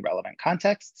clinically relevant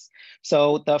contexts.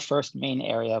 So the first main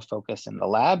area of focus in the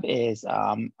lab is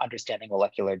understanding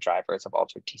molecular drivers of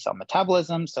altered T-cell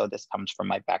metabolism. So this comes from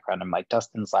my background in Mike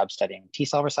Dustin's lab studying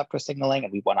T-cell receptor signaling,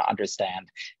 and we want to understand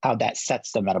how that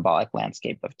sets the metabolic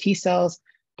landscape of T-cells.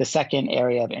 The second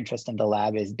area of interest in the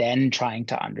lab is then trying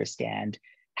to understand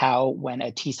how, when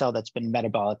a T cell that's been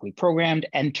metabolically programmed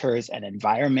enters an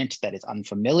environment that is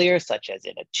unfamiliar, such as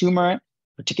in a tumor,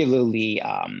 particularly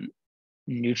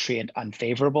nutrient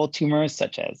unfavorable tumors,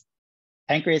 such as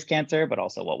pancreas cancer, but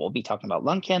also what we'll be talking about,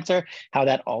 lung cancer, how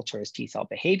that alters T cell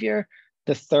behavior.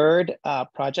 The third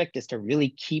project is to really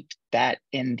keep that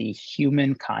in the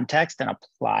human context and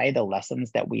apply the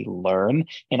lessons that we learn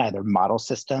in either model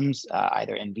systems,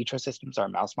 either in vitro systems or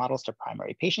mouse models, to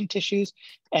primary patient tissues.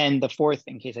 And the fourth,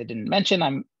 in case I didn't mention,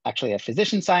 I'm actually a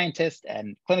physician scientist,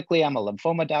 and clinically I'm a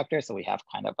lymphoma doctor. So we have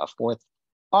kind of a fourth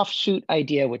offshoot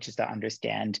idea, which is to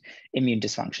understand immune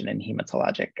dysfunction in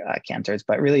hematologic cancers.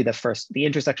 But really the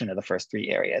intersection of the first three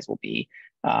areas will be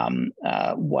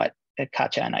what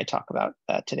Katya and I talk about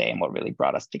today, and what really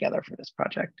brought us together for this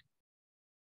project.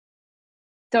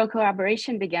 So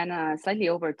collaboration began slightly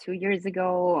over 2 years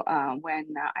ago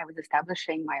when I was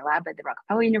establishing my lab at the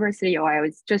Rockefeller University, or I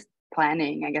was just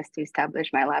planning, I guess, to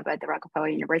establish my lab at the Rockefeller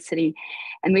University.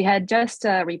 And we had just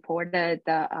reported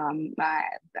our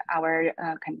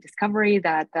kind of discovery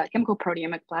that the chemical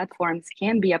proteomic platforms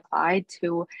can be applied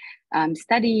to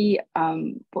study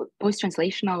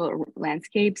post-translational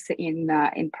landscapes in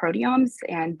proteomes,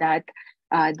 and that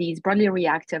these broadly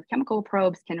reactive chemical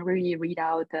probes can really read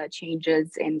out the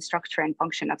changes in structure and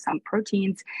function of some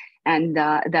proteins, and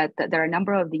that there are a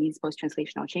number of these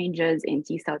post-translational changes in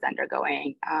T cells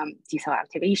undergoing T cell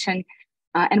activation.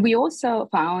 And we also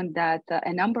found that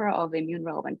a number of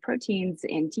immune-relevant proteins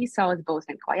in T cells, both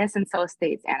in quiescent cell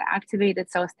states and activated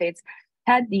cell states,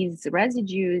 had these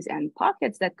residues and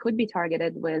pockets that could be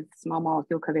targeted with small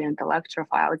molecule covalent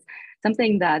electrophiles,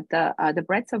 something that the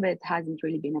breadth of it hasn't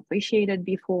really been appreciated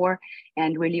before,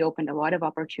 and really opened a lot of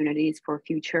opportunities for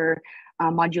future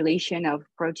modulation of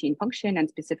protein function, and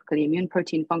specifically immune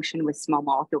protein function with small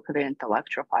molecule covalent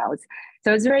electrophiles.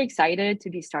 So I was very excited to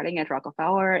be starting at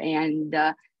Rockefeller, and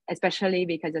especially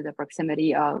because of the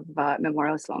proximity of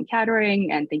Memorial Sloan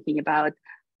Kettering, and thinking about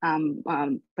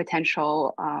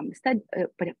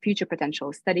future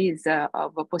potential studies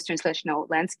of post-translational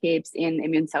landscapes in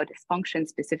immune cell dysfunction,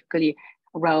 specifically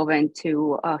relevant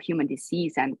to human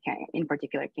disease and in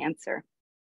particular cancer.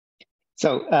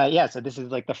 So yeah, so this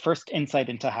is like the first insight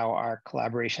into how our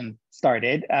collaboration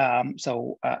started.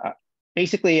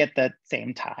 Basically at the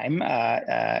same time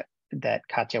that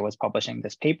Katya was publishing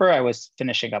this paper, I was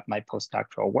finishing up my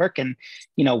postdoctoral work, and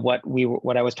what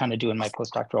I was trying to do in my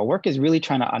postdoctoral work is really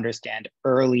trying to understand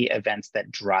early events that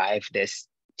drive this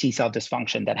T cell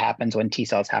dysfunction that happens when T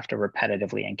cells have to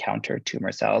repetitively encounter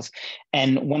tumor cells.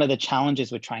 And one of the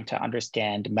challenges with trying to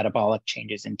understand metabolic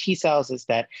changes in T cells is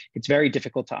that it's very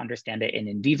difficult to understand it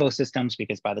in vivo systems,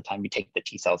 because by the time you take the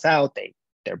T cells out,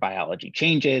 their biology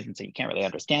changes, and so you can't really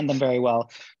understand them very well.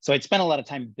 So I'd spent a lot of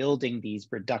time building these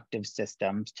reductive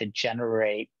systems to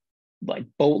generate like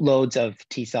boatloads of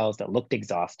T cells that looked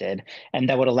exhausted, and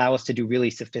that would allow us to do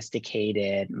really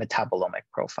sophisticated metabolomic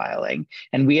profiling.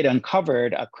 And we had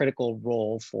uncovered a critical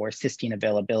role for cysteine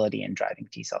availability in driving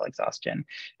T cell exhaustion.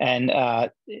 And I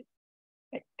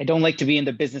don't like to be in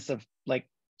the business of like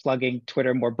plugging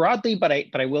Twitter more broadly, but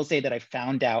I will say that I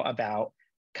found out about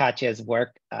Katya's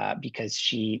work because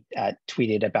she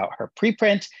tweeted about her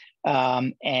preprint,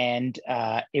 and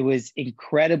it was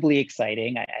incredibly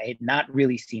exciting. I had not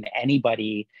really seen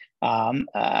anybody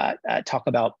talk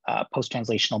about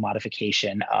post-translational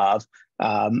modification of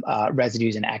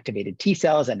residues in activated T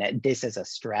cells, and this as a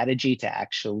strategy to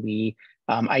actually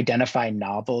identify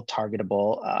novel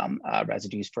targetable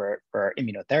residues for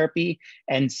immunotherapy.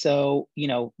 And so,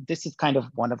 this is kind of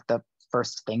one of the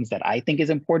first things that I think is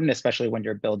important, especially when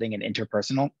you're building an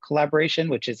interpersonal collaboration,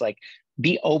 which is like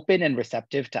be open and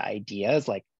receptive to ideas,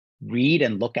 like read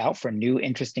and look out for new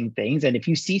interesting things. And if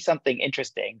you see something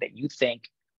interesting that you think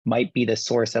might be the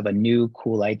source of a new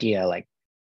cool idea, like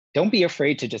don't be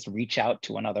afraid to just reach out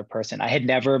to another person. I had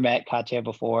never met Katya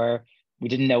before. We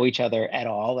didn't know each other at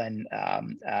all. And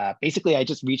basically I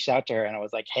just reached out to her and I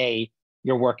was like, hey,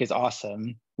 your work is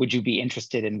awesome. Would you be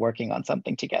interested in working on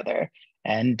something together?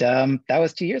 And that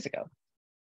was 2 years ago.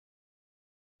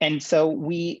 And so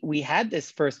we had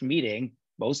this first meeting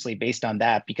mostly based on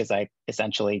that, because I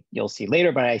essentially, you'll see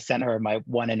later, but I sent her my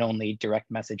one and only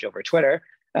direct message over Twitter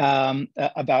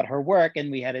about her work.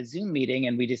 And we had a Zoom meeting,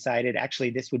 and we decided actually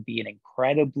this would be an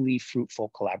incredibly fruitful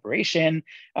collaboration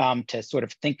to sort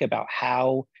of think about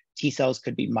how T cells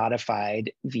could be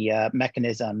modified via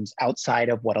mechanisms outside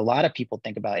of what a lot of people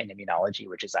think about in immunology,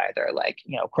 which is either like,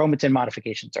 chromatin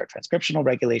modifications or transcriptional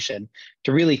regulation,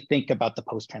 to really think about the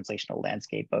post-translational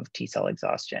landscape of T cell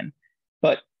exhaustion.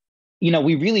 But,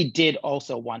 we really did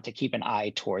also want to keep an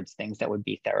eye towards things that would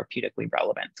be therapeutically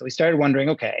relevant. So we started wondering,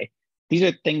 okay, these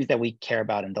are things that we care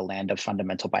about in the land of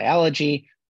fundamental biology.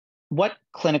 What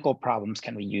clinical problems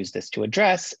can we use this to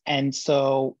address? And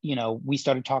so, we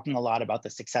started talking a lot about the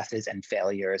successes and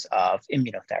failures of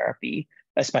immunotherapy,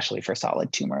 especially for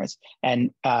solid tumors.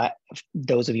 And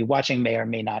those of you watching may or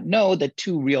may not know that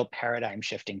two real paradigm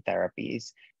shifting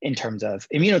therapies in terms of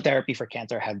immunotherapy for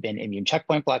cancer have been immune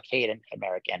checkpoint blockade and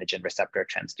chimeric antigen receptor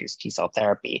transduced T cell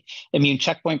therapy. Immune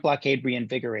checkpoint blockade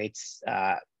reinvigorates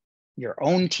your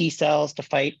own T cells to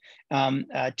fight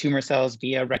tumor cells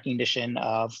via recognition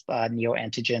of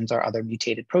neoantigens or other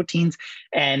mutated proteins.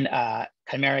 And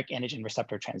chimeric antigen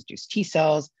receptor transduced T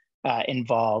cells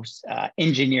involves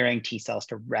engineering T cells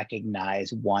to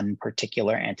recognize one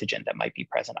particular antigen that might be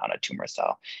present on a tumor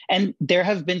cell. And there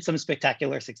have been some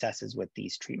spectacular successes with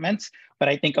these treatments, but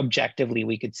I think objectively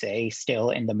we could say still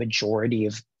in the majority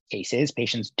of cases,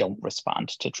 patients don't respond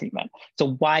to treatment.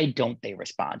 So why don't they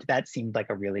respond? That seemed like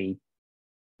a really,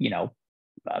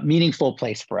 meaningful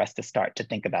place for us to start to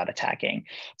think about attacking.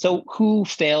 So who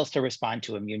fails to respond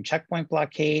to immune checkpoint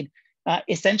blockade?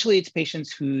 Essentially, it's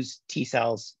patients whose T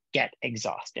cells get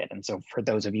exhausted. And so for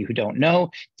those of you who don't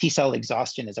know, T cell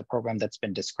exhaustion is a program that's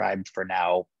been described for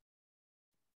now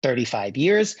 35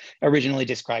 years, originally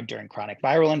described during chronic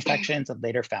viral infections and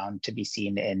later found to be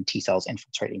seen in T cells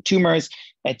infiltrating tumors.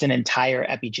 It's an entire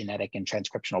epigenetic and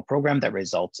transcriptional program that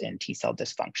results in T cell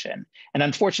dysfunction. And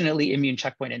unfortunately, immune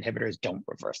checkpoint inhibitors don't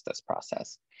reverse this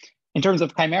process. In terms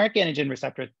of chimeric antigen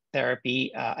receptor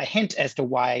therapy, a hint as to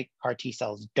why CAR T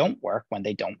cells don't work when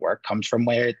they don't work comes from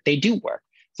where they do work.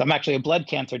 So I'm actually a blood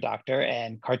cancer doctor,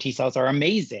 and CAR T cells are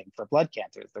amazing for blood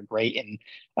cancers. They're great in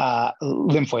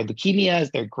lymphoid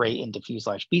leukemias, they're great in diffuse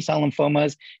large B-cell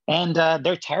lymphomas, and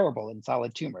they're terrible in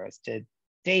solid tumors. To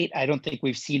date, I don't think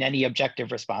we've seen any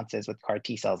objective responses with CAR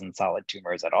T cells in solid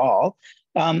tumors at all.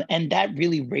 And that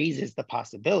really raises the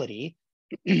possibility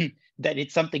that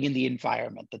it's something in the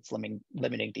environment that's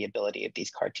limiting the ability of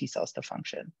these CAR T cells to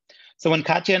function. So when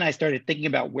Katya and I started thinking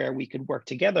about where we could work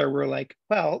together, we're like,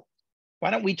 well, why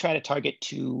don't we try to target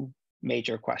two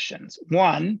major questions?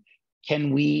 One,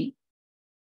 can we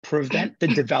prevent the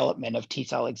development of T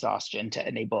cell exhaustion to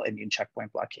enable immune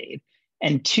checkpoint blockade?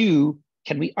 And two,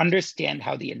 can we understand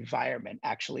how the environment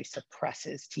actually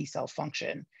suppresses T cell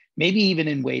function, maybe even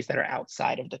in ways that are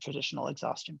outside of the traditional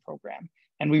exhaustion program?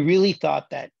 And we really thought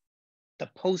that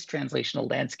the post-translational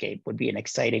landscape would be an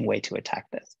exciting way to attack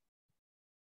this.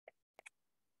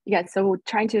 Yeah, so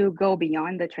trying to go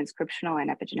beyond the transcriptional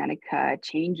and epigenetic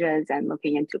changes and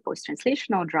looking into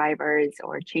post-translational drivers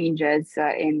or changes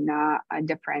in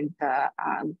different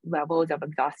levels of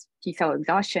T cell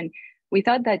exhaustion, we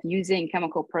thought that using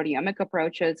chemical proteomic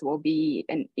approaches will be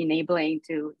enabling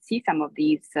to see some of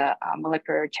these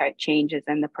molecular changes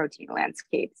in the protein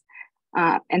landscapes.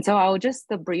 And so I'll just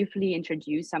briefly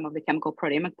introduce some of the chemical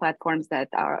proteomic platforms that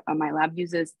my lab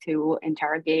uses to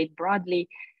interrogate broadly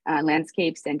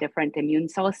landscapes and different immune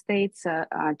cell states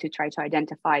to try to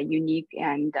identify unique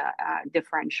and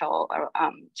differential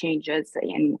changes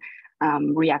in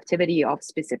reactivity of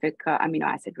specific amino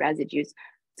acid residues.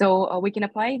 So we can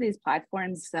apply these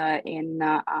platforms in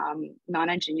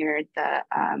non-engineered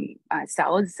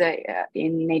cells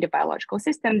in native biological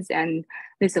systems. And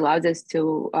this allows us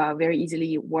to very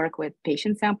easily work with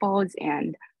patient samples.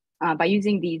 And by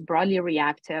using these broadly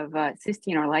reactive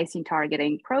cysteine or lysine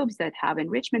targeting probes that have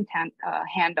enrichment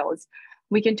handles,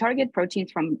 we can target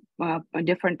proteins from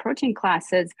different protein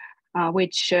classes,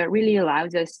 which really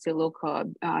allows us to look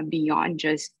beyond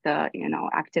just the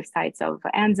active sites of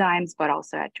enzymes, but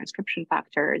also at transcription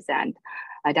factors and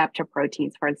adapter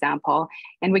proteins, for example.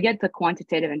 And we get the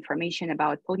quantitative information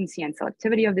about potency and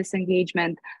selectivity of this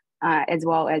engagement, as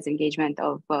well as engagement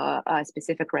of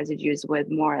specific residues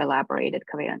with more elaborated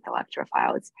covalent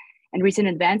electrophiles. And recent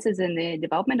advances in the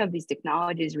development of these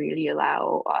technologies really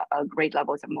allow great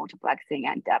levels of multiplexing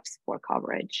and depth for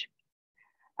coverage.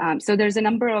 So there's a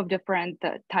number of different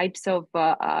types of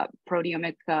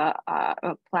proteomic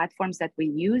platforms that we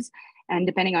use. And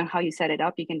depending on how you set it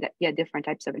up, you can get different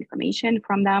types of information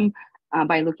from them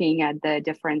by looking at the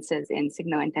differences in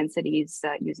signal intensities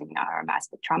using our mass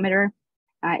spectrometer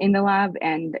in the lab.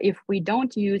 And if we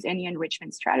don't use any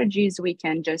enrichment strategies, we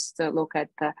can just look at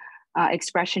the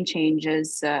expression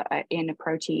changes in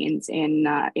proteins in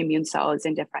immune cells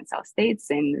in different cell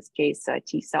states, in this case,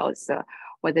 T cells,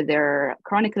 whether they're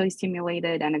chronically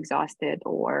stimulated and exhausted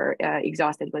or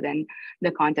exhausted within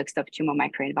the context of tumor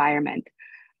microenvironment.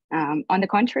 On the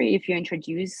contrary, if you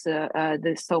introduce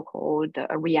the so-called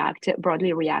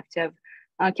broadly reactive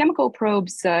chemical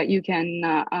probes, you can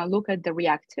look at the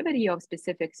reactivity of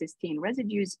specific cysteine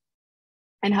residues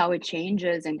and how it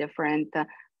changes in different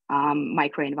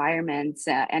microenvironments.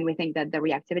 And we think that the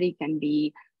reactivity can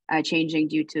be changing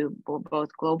due to both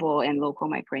global and local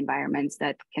microenvironments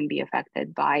that can be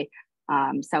affected by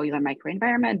cellular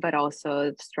microenvironment, but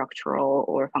also structural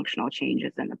or functional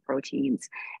changes in the proteins.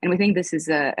 And we think this is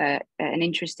an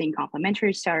interesting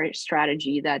complementary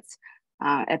strategy that's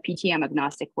a PTM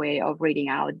agnostic way of reading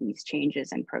out these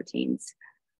changes in proteins.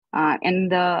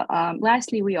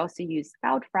 Lastly, we also use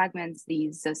scout fragments,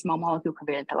 these small molecule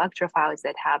covalent electrophiles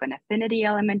that have an affinity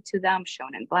element to them,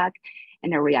 shown in black,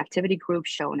 and a reactivity group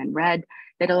shown in red,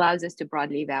 that allows us to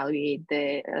broadly evaluate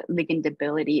the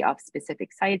ligandability of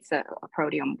specific sites,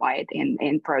 proteome-wide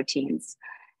in proteins.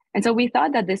 And so we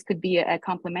thought that this could be a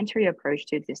complementary approach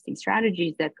to existing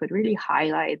strategies that could really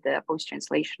highlight the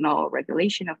post-translational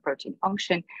regulation of protein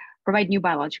function, provide new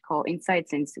biological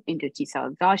insights into T cell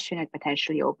exhaustion, and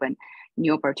potentially open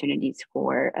new opportunities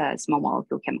for small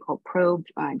molecule chemical probe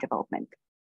development.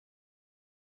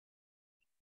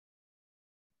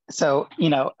 So,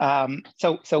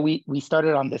 we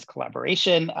started on this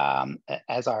collaboration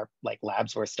as our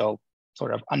labs were still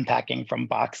sort of unpacking from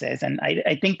boxes. And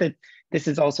I think that this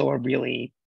is also a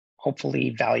really hopefully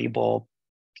valuable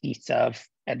piece of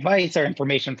advice or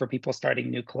information for people starting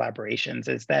new collaborations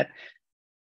is that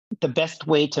the best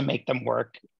way to make them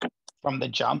work from the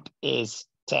jump is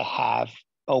to have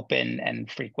open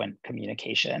and frequent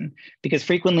communication. Because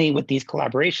frequently with these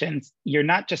collaborations, you're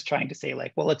not just trying to say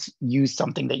like, well, let's use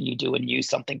something that you do and use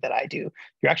something that I do.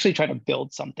 You're actually trying to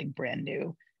build something brand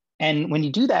new. And when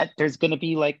you do that, there's going to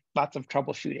be like lots of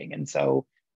troubleshooting. And so,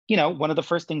 you know, one of the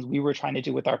first things we were trying to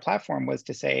do with our platform was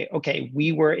to say, okay,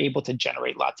 we were able to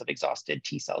generate lots of exhausted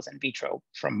T cells in vitro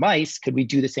from mice. Could we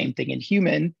do the same thing in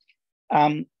human?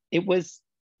 It was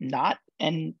not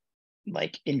an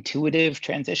like intuitive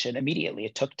transition immediately.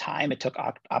 It took time, it took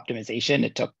optimization,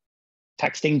 it took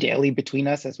texting daily between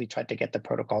us as we tried to get the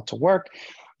protocol to work.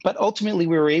 But ultimately,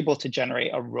 we were able to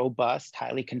generate a robust,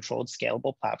 highly controlled,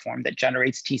 scalable platform that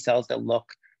generates T cells that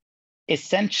look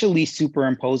essentially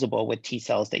superimposable with T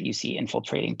cells that you see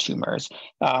infiltrating tumors.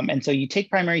 And so you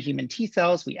take primary human T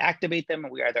cells, we activate them,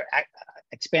 and we either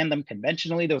expand them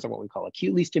conventionally, those are what we call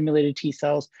acutely stimulated T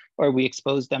cells, or we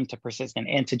expose them to persistent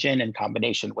antigen in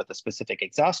combination with a specific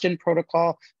exhaustion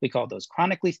protocol. We call those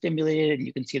chronically stimulated, and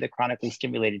you can see the chronically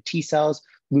stimulated T cells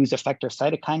lose effector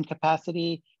cytokine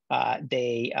capacity.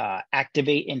 They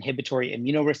activate inhibitory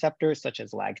immunoreceptors such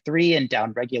as LAG3 and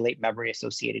downregulate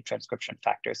memory-associated transcription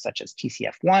factors such as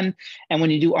TCF1. And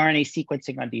when you do RNA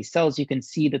sequencing on these cells, you can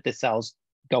see that the cells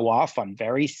go off on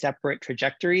very separate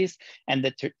trajectories, and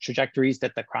the trajectories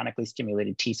that the chronically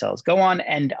stimulated T cells go on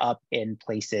end up in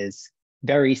places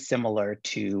very similar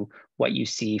to what you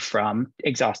see from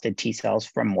exhausted T cells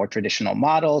from more traditional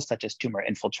models, such as tumor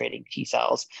infiltrating T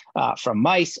cells from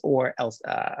mice, or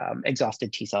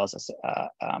exhausted T cells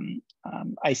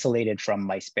isolated from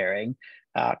mice-bearing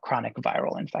chronic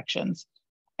viral infections.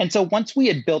 And so once we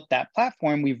had built that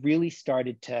platform, we really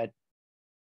started to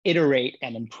iterate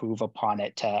and improve upon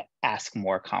it to ask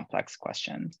more complex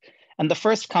questions. And the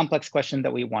first complex question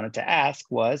that we wanted to ask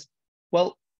was,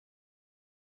 well,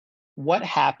 what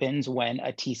happens when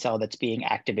a T cell that's being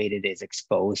activated is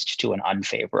exposed to an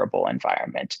unfavorable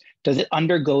environment? Does it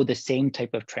undergo the same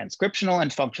type of transcriptional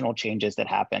and functional changes that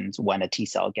happens when a T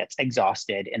cell gets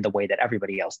exhausted in the way that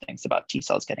everybody else thinks about T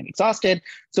cells getting exhausted?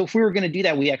 So if we were going to do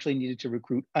that, we actually needed to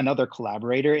recruit another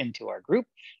collaborator into our group.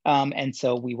 And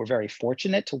so we were very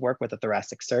fortunate to work with a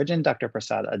thoracic surgeon, Dr.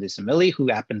 Prasad Adusamili, who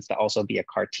happens to also be a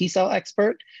CAR T cell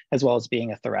expert, as well as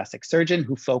being a thoracic surgeon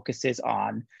who focuses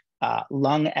on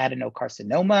lung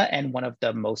adenocarcinoma and one of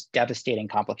the most devastating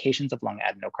complications of lung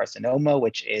adenocarcinoma,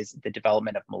 which is the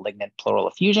development of malignant pleural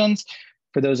effusions.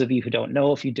 For those of you who don't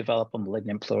know, if you develop a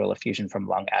malignant pleural effusion from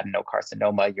lung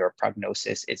adenocarcinoma, your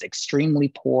prognosis is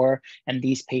extremely poor, and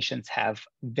these patients have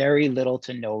very little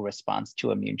to no response to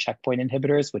immune checkpoint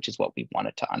inhibitors, which is what we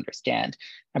wanted to understand.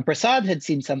 And Prasad had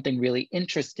seen something really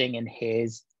interesting in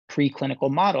his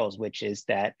preclinical models, which is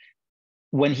that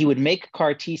when he would make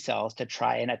CAR T cells to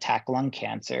try and attack lung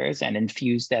cancers and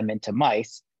infuse them into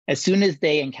mice, as soon as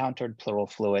they encountered pleural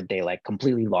fluid, they like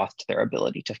completely lost their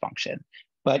ability to function.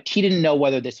 But he didn't know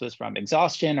whether this was from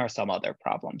exhaustion or some other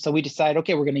problem. So we decided,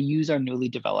 okay, we're going to use our newly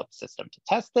developed system to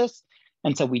test this.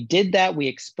 And so we did that. We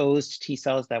exposed T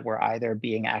cells that were either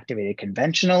being activated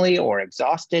conventionally or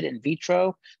exhausted in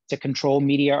vitro to control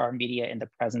media or media in the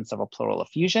presence of a pleural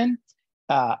effusion.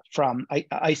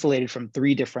 Isolated from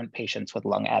 3 different patients with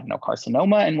lung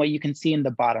adenocarcinoma. And what you can see in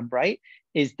the bottom right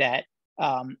is that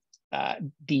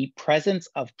the presence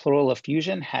of pleural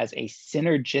effusion has a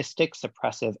synergistic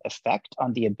suppressive effect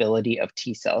on the ability of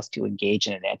T cells to engage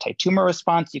in an anti-tumor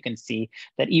response. You can see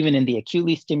that even in the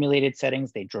acutely stimulated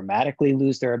settings, they dramatically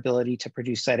lose their ability to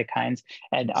produce cytokines.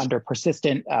 And under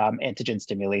persistent antigen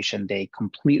stimulation, they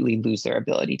completely lose their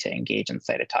ability to engage in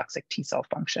cytotoxic T cell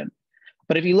function.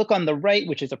 But if you look on the right,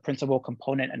 which is a principal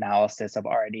component analysis of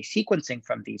RNA sequencing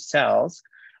from these cells,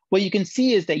 what you can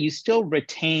see is that you still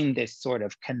retain this sort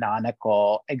of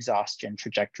canonical exhaustion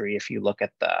trajectory. If you look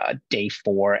at the day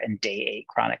 4 and day 8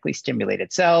 chronically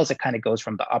stimulated cells, it kind of goes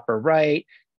from the upper right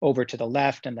over to the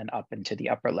left and then up into the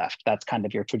upper left. That's kind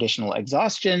of your traditional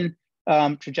exhaustion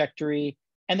trajectory.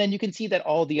 And then you can see that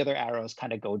all the other arrows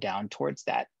kind of go down towards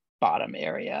that bottom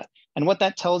area. And what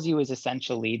that tells you is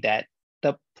essentially that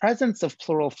the presence of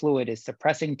pleural fluid is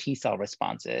suppressing T cell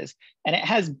responses, and it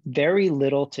has very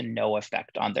little to no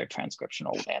effect on their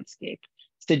transcriptional landscape,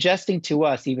 suggesting to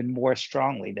us even more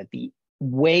strongly that the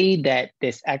way that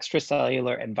this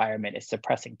extracellular environment is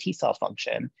suppressing T cell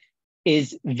function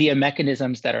is via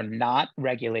mechanisms that are not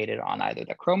regulated on either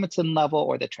the chromatin level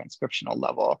or the transcriptional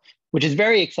level, which is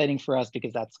very exciting for us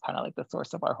because that's kind of like the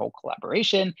source of our whole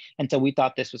collaboration. And so we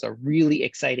thought this was a really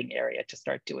exciting area to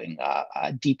start doing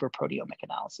deeper proteomic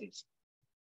analyses.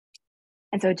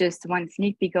 And so just one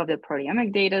sneak peek of the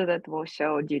proteomic data that we'll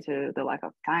show due to the lack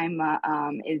of time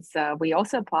is we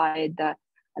also applied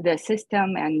the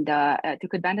system and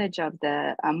took advantage of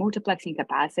the multiplexing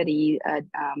capacity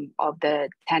of the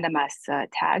tandem-S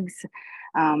tags,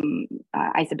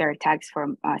 isobaric tags for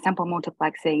sample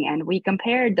multiplexing. And we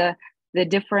compared the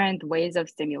different ways of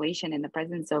stimulation in the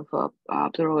presence of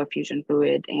pleural effusion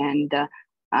fluid and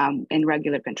in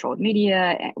regular controlled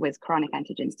media with chronic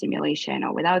antigen stimulation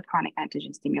or without chronic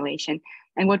antigen stimulation.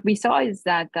 And what we saw is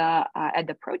that at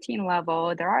the protein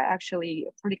level, there are actually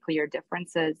pretty clear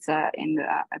differences in the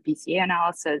PCA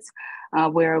analysis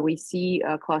where we see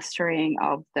a clustering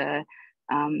of the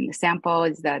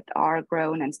samples that are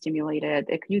grown and stimulated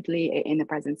acutely in the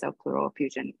presence of pleural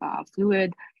effusion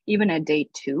fluid, even at day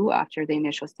 2 after the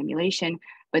initial stimulation,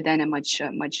 but then a much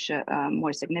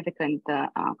more significant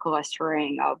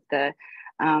clustering of the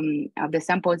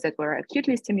samples that were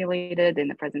acutely stimulated in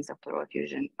the presence of pleural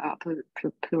effusion,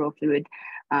 pleural fluid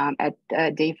at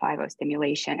day 5 of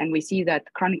stimulation. And we see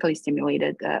that chronically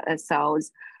stimulated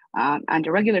cells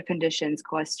under regular conditions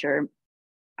cluster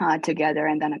together,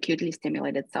 and then acutely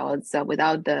stimulated cells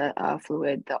without the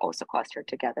fluid also cluster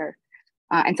together.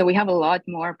 And so we have a lot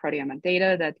more proteomic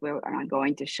data that we're not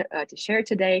going to share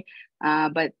today,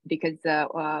 but because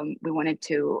we wanted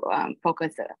to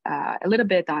focus a little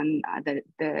bit on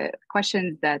the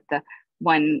questions that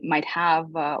one might have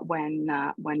when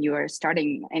you are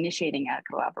initiating a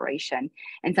collaboration.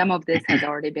 And some of this has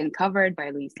already been covered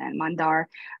by Luisa and Mandar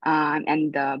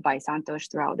and by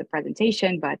Santosha throughout the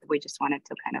presentation, but we just wanted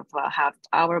to kind of have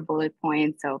our bullet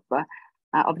points of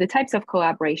the types of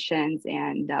collaborations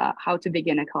and how to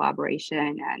begin a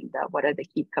collaboration and what are the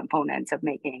key components of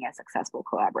making a successful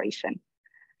collaboration.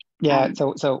 Yeah,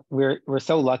 so we're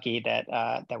so lucky that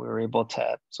that we were able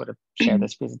to sort of share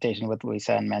this presentation with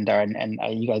Luisa and Mandar, and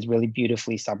you guys really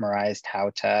beautifully summarized how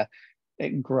to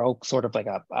grow sort of like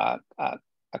a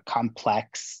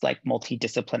complex, like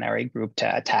multidisciplinary group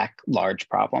to attack large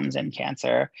problems in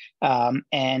cancer.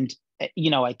 And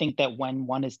I think that when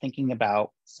one is thinking about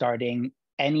starting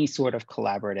any sort of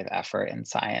collaborative effort in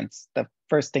science, the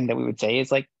first thing that we would say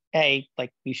is like, hey, like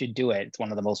you should do it. It's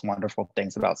one of the most wonderful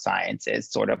things about science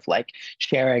is sort of like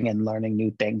sharing and learning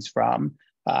new things from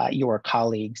your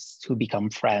colleagues who become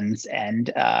friends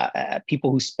and people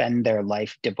who spend their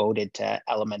life devoted to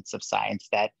elements of science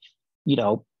that, you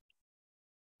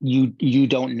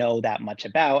don't know that much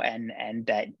about and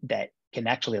that can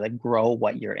actually like grow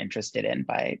what you're interested in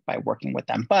by working with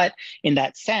them. But in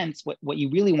that sense, what you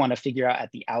really want to figure out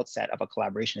at the outset of a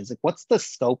collaboration is like, what's the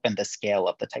scope and the scale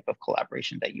of the type of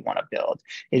collaboration that you want to build?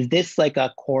 Is this like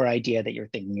a core idea that you're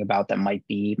thinking about that might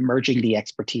be merging the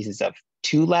expertises of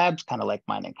 2 labs, kind of like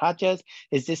mine and Katya's?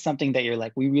 Is this something that you're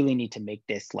like, we really need to make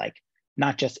this like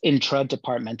not just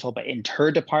intra-departmental, but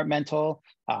interdepartmental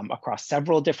across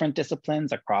several different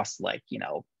disciplines, across like,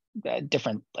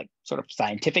 different like sort of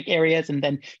scientific areas, and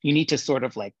then you need to sort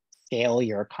of like scale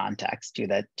your context to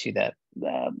the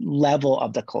level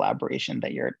of the collaboration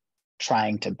that you're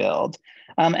trying to build.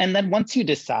 And then once you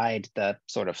decide the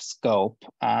sort of scope,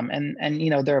 and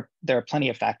there are plenty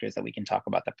of factors that we can talk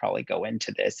about that probably go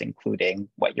into this, including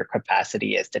what your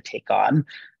capacity is to take on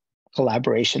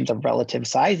collaborations of relative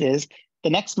sizes. The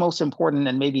next most important,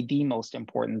 and maybe the most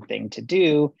important thing to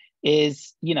do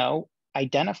is,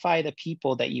 identify the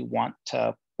people that you want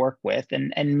to work with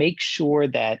and make sure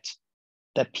that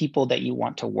the people that you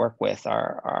want to work with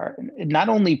are not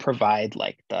only provide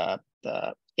like the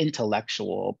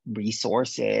intellectual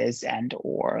resources and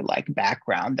or like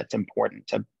background that's important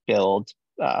to build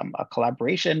a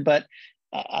collaboration, but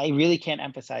I really can't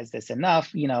emphasize this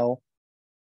enough,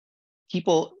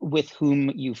 people with whom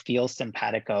you feel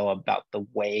simpatico about the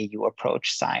way you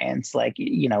approach science, like,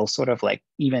 sort of like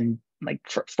even like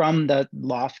from the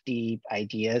lofty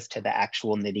ideas to the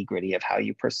actual nitty gritty of how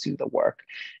you pursue the work.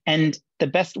 And the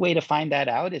best way to find that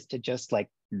out is to just like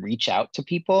reach out to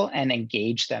people and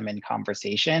engage them in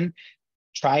conversation.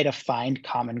 Try to find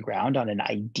common ground on an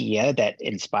idea that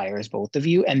inspires both of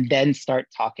you, and then start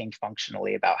talking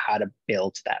functionally about how to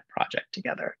build that project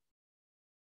together.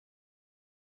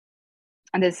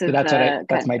 And this is so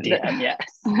that's my DM, yeah.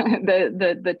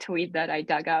 the tweet that I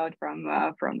dug out from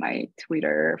my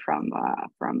Twitter from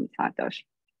Santosha.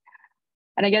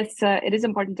 And I guess it is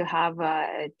important to have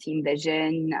a team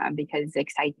vision because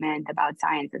excitement about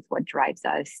science is what drives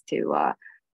us to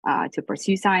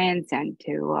pursue science and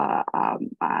to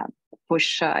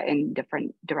push in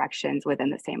different directions within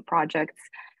the same projects,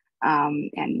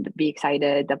 and be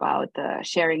excited about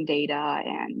sharing data.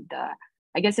 And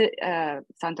I guess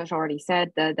Santosha already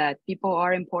said that people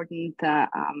are important,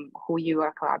 who you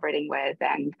are collaborating with.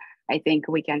 And I think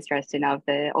we can't stress enough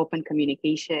the open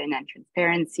communication and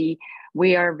transparency.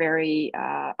 We are very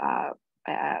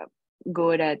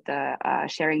good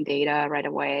at sharing data right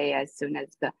away as soon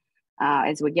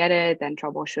as we get it, and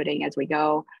troubleshooting as we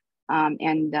go.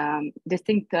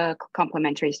 Distinct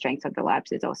complementary strengths of the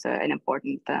labs is also an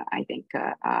important, I think,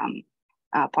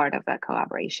 part of the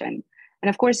collaboration. And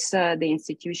of course, the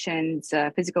institution's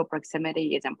physical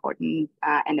proximity is important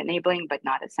and enabling, but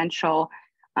not essential.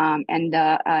 And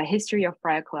the history of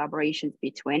prior collaborations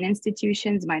between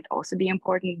institutions might also be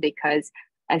important, because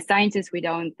as scientists, we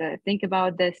don't think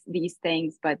about these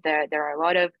things, but there are a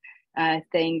lot of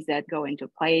things that go into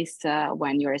place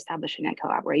when you're establishing a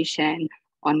collaboration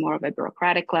on more of a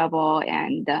bureaucratic level,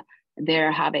 and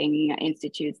there having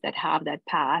institutes that have that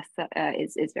path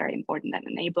is very important and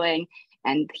enabling.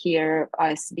 And here,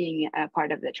 us being a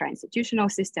part of the tri-institutional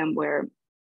system where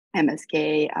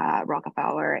MSK,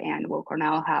 Rockefeller, and Weill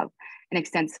Cornell have an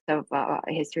extensive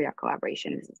history of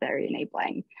collaboration is very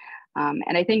enabling.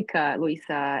 And I think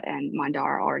Luisa and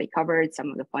Mandar already covered some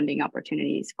of the funding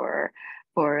opportunities for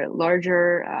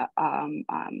larger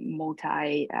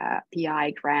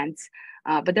multi-PI grants,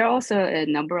 but there are also a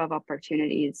number of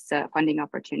opportunities, funding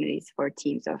opportunities for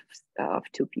teams of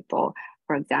 2 people,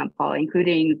 for example,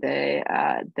 including the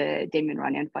Damon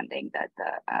Runyon funding that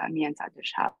me and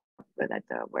Santosha have, that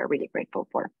we're really grateful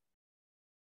for.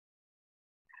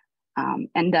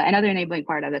 And another enabling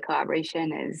part of the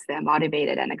collaboration is the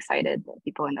motivated and excited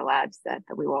people in the labs that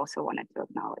we also wanted to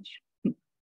acknowledge.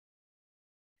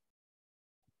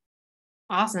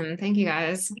 Awesome. Thank you,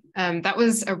 guys. That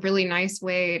was a really nice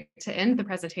way to end the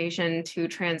presentation, to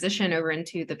transition over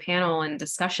into the panel and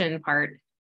discussion part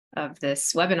of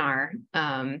this webinar.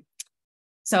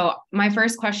 So my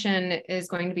first question is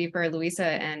going to be for Luisa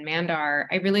and Mandar.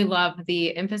 I really love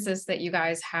the emphasis that you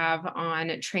guys have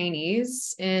on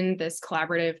trainees in this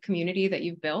collaborative community that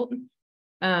you've built.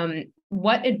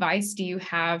 What advice do you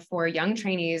have for young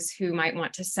trainees who might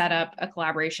want to set up a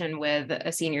collaboration with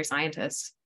a senior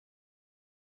scientist?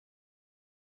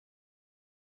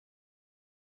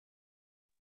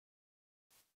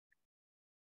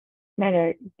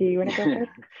 Mandar, do you want to go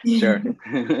first? Sure.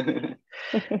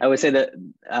 I would say that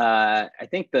I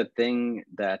think the thing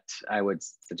that I would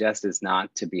suggest is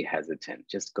not to be hesitant,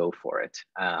 just go for it.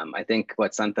 I think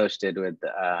what Santosha did with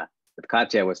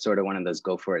Katya was sort of one of those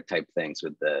go for it type things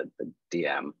with the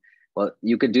DM. Well,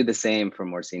 you could do the same for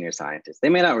more senior scientists. They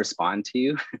may not respond to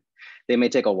you. They may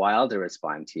take a while to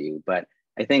respond to you, but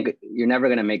I think you're never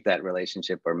going to make that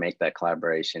relationship or make that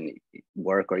collaboration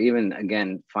work, or even,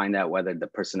 again, find out whether the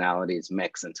personalities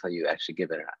mix until you actually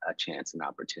give it a chance, an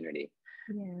opportunity.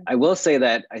 Yeah. I will say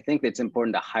that I think it's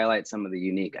important to highlight some of the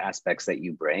unique aspects that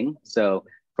you bring. So,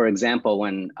 for example,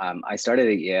 when I started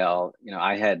at Yale,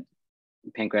 I had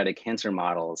pancreatic cancer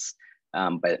models,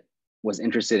 but was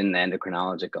interested in the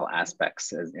endocrinological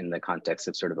aspects in the context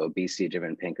of sort of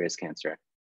obesity-driven pancreas cancer.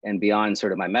 And beyond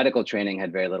sort of my medical training,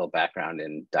 had very little background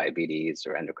in diabetes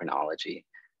or endocrinology.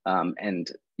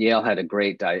 And Yale has a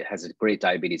great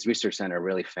diabetes research center,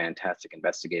 really fantastic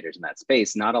investigators in that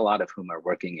space, not a lot of whom are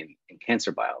working in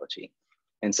cancer biology.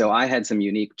 And so I had some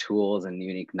unique tools and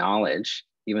unique knowledge,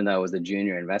 even though I was a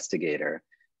junior investigator,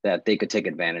 that they could take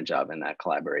advantage of in that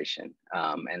collaboration.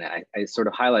 And I sort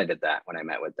of highlighted that when I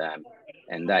met with them.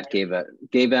 And that gave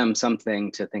them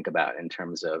something to think about in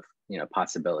terms of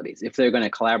possibilities. If they're going to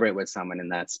collaborate with someone in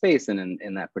that space and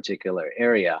in that particular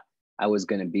area, I was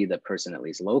going to be the person, at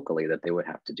least locally, that they would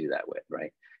have to do that with,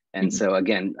 right? And so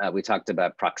again, we talked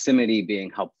about proximity being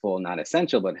helpful, not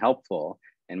essential, but helpful,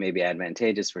 and maybe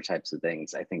advantageous for types of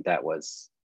things. I think that was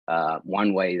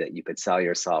one way that you could sell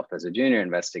yourself as a junior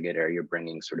investigator. You're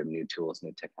bringing sort of new tools,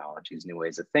 new technologies, new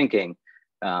ways of thinking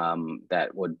that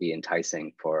would be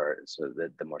enticing for sort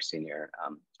of the more senior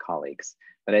colleagues.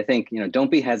 But I think, don't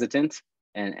be hesitant,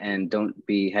 and don't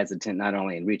be hesitant not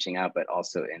only in reaching out, but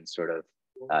also in sort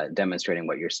of demonstrating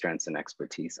what your strengths and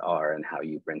expertise are and how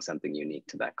you bring something unique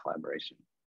to that collaboration.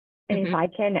 And if I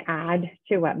can add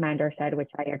to what Mandar said,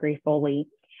 which I agree fully,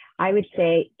 I would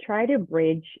say try to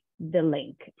bridge the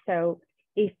link. So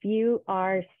if you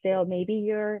are still, maybe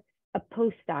you're a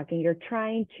postdoc and you're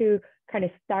trying to kind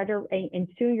of start, and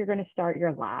soon you're going to start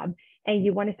your lab, and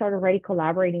you want to start already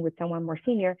collaborating with someone more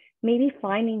senior, maybe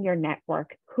finding your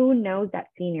network, who knows that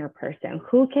senior person,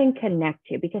 who can connect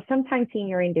you, because sometimes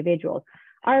senior individuals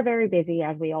are very busy,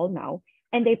 as we all know,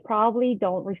 and they probably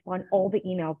don't respond all the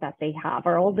emails that they have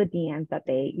or all the DMs that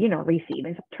they, receive.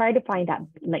 And so try to find that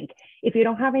link. If you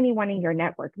don't have anyone in your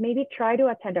network, maybe try to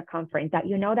attend a conference that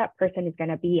that person is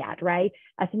going to be at, right?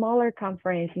 A smaller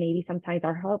conference maybe sometimes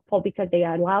are helpful because they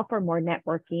allow for more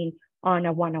networking, on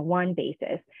a one-on-one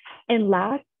basis. And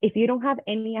last, if you don't have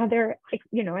any other,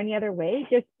 any other way,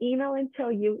 just email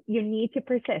until you need to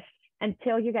persist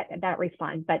until you get that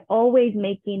response, but always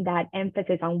making that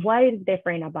emphasis on what is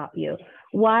different about you,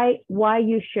 why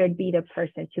you should be the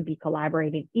person to be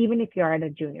collaborating, even if you're at a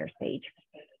junior stage.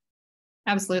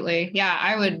 Absolutely. Yeah,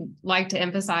 I would like to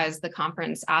emphasize the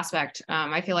conference aspect.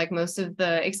 I feel like most of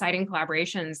the exciting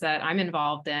collaborations that I'm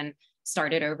involved in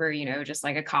started over, just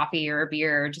like a coffee or a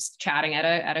beer, just chatting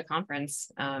at a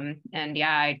conference. And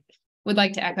yeah, I would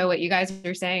like to echo what you guys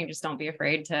are saying. Just don't be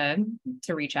afraid to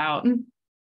reach out.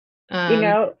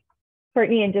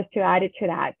 Courtney, and just to add it to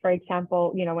that, for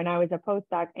example, when I was a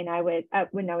postdoc and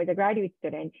when I was a graduate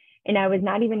student and I was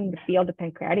not even in the field of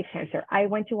pancreatic cancer, I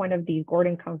went to one of these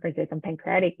Gordon conferences on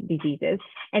pancreatic diseases.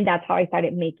 And that's how I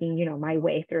started making, my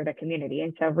way through the community.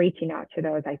 And so reaching out to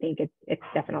those, I think it's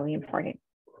definitely important.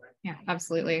 Yeah,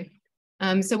 absolutely.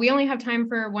 So we only have time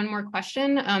for one more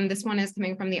question. This one is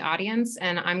coming from the audience,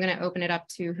 and I'm going to open it up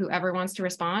to whoever wants to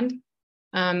respond.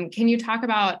 Can you talk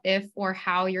about if or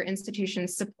how your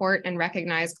institutions support and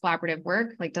recognize collaborative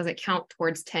work? Like, does it count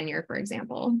towards tenure, for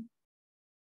example?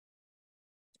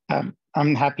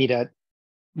 I'm happy to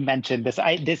mention this.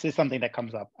 This is something that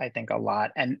comes up, I think, a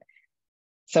lot. And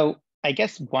so I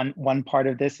guess one part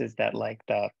of this is that like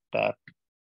the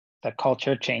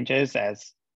culture changes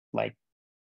as like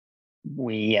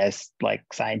we as like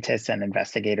scientists and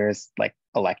investigators like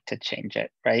elect to change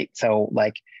it, right? So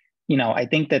like, I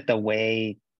think that the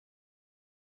way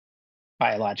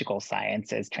biological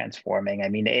science is transforming, I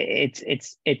mean,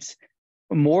 it's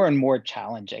more and more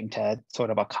challenging to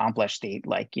sort of accomplish the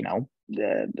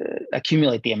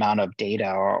accumulate the amount of data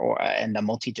and the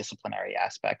multidisciplinary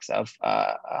aspects of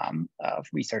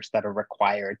research that are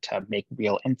required to make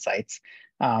real insights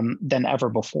than ever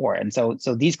before. And so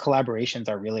these collaborations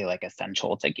are really like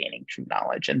essential to gaining true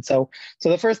knowledge. And so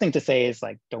the first thing to say is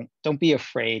like, don't be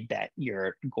afraid that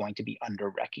you're going to be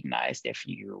under-recognized if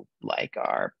you like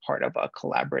are part of a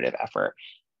collaborative effort.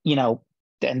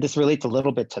 And this relates a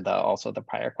little bit to also the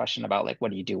prior question about like, what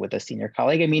do you do with a senior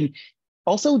colleague? I mean,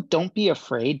 also don't be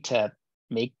afraid to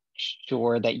make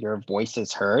sure that your voice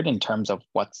is heard in terms of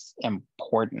what's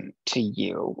important to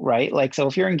you, right? Like, so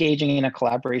if you're engaging in a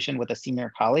collaboration with a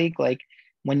senior colleague, like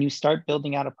when you start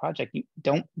building out a project, you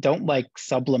don't like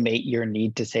sublimate your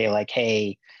need to say like,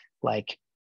 hey, like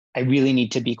I really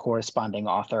need to be corresponding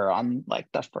author on like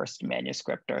the first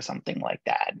manuscript or something like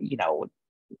that,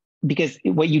 because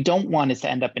what you don't want is to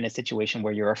end up in a situation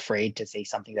where you're afraid to say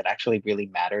something that actually really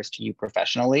matters to you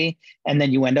professionally. And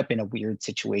then you end up in a weird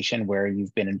situation where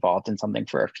you've been involved in something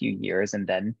for a few years and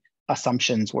then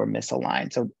assumptions were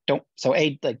misaligned. So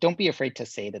don't be afraid to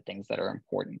say the things that are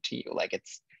important to you. Like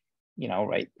it's,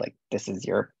 right, like this is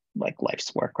your like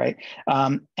life's work, right?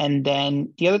 And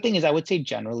then the other thing is I would say,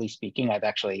 generally speaking, I've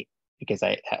actually, because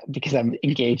I'm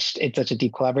engaged in such a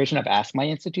deep collaboration, I've asked my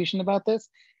institution about this.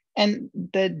 And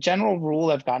the general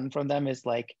rule I've gotten from them is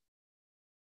like,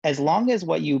 as long as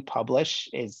what you publish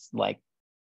is like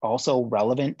also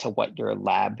relevant to what your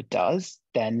lab does,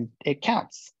 then it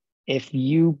counts. If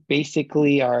you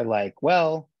basically are like,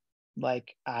 well,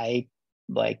 like I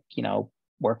like,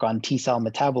 work on T-cell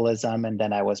metabolism, and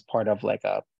then I was part of like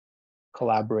a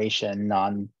collaboration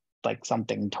on like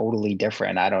something totally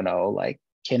different, I don't know, like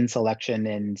kin selection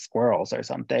in squirrels or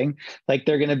something, like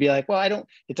they're going to be like, well,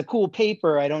 it's a cool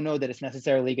paper, I don't know that it's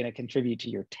necessarily going to contribute to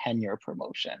your tenure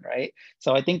promotion, right?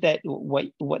 So I think that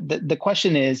what the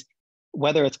question is,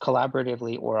 whether it's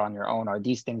collaboratively or on your own, are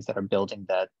these things that are building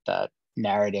that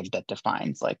narrative that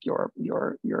defines like your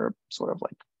sort of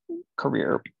like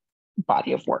career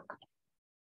body of work.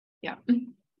 Yeah,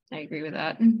 I agree with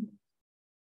that.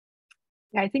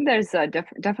 Yeah, I think there's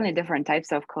definitely different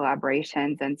types of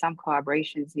collaborations, and some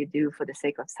collaborations you do for the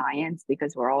sake of science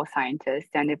because we're all scientists.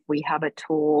 And if we have a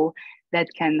tool that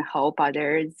can help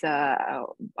others,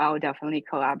 I'll definitely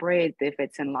collaborate if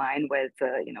it's in line with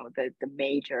the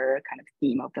major kind of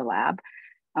theme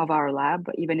of our lab,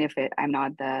 even if I'm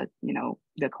not the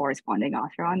corresponding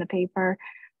author on the paper.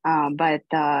 But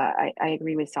I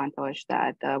agree with Santosha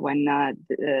that when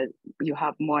you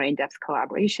have more in-depth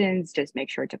collaborations, just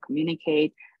make sure to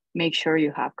communicate, make sure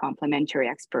you have complementary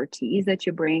expertise that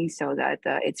you bring so that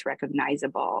it's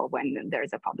recognizable when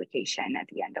there's a publication at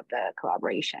the end of the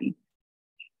collaboration.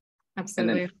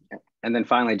 Absolutely. And then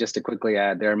finally, just to quickly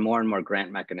add, there are more and more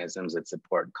grant mechanisms that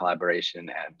support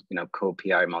collaboration at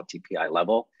co-PI, multi-PI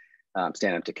level.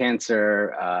 Stand Up to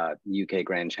Cancer, UK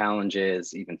Grand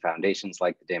Challenges, even foundations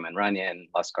like the Damon Runyon,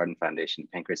 Lustgarten Foundation,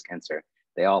 Pancreas Cancer,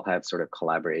 they all have sort of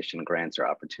collaboration grants or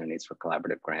opportunities for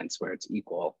collaborative grants where it's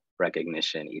equal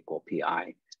recognition, equal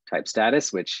PI type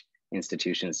status, which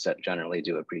institutions generally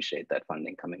do appreciate that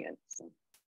funding coming in. So.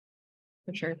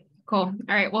 For sure. Cool.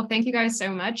 All right. Well, thank you guys so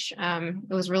much.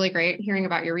 It was really great hearing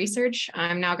about your research.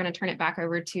 I'm now going to turn it back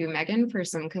over to Megan for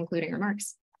some concluding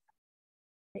remarks.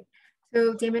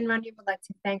 So Damon Runyon would like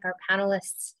to thank our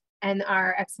panelists and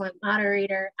our excellent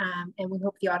moderator, and we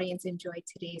hope the audience enjoyed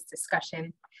today's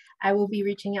discussion. I will be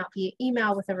reaching out via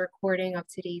email with a recording of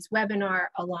today's webinar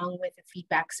along with a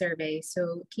feedback survey.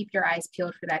 So keep your eyes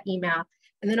peeled for that email.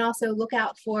 And then also look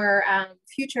out for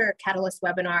future Catalyst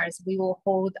webinars. We will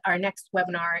hold our next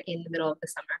webinar in the middle of the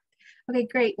summer. Okay,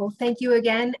 great. Well, thank you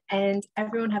again, and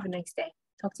everyone have a nice day.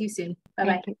 Talk to you soon.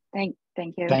 Bye-bye. Thank you.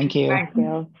 Thank you. Thank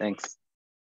you. Thanks.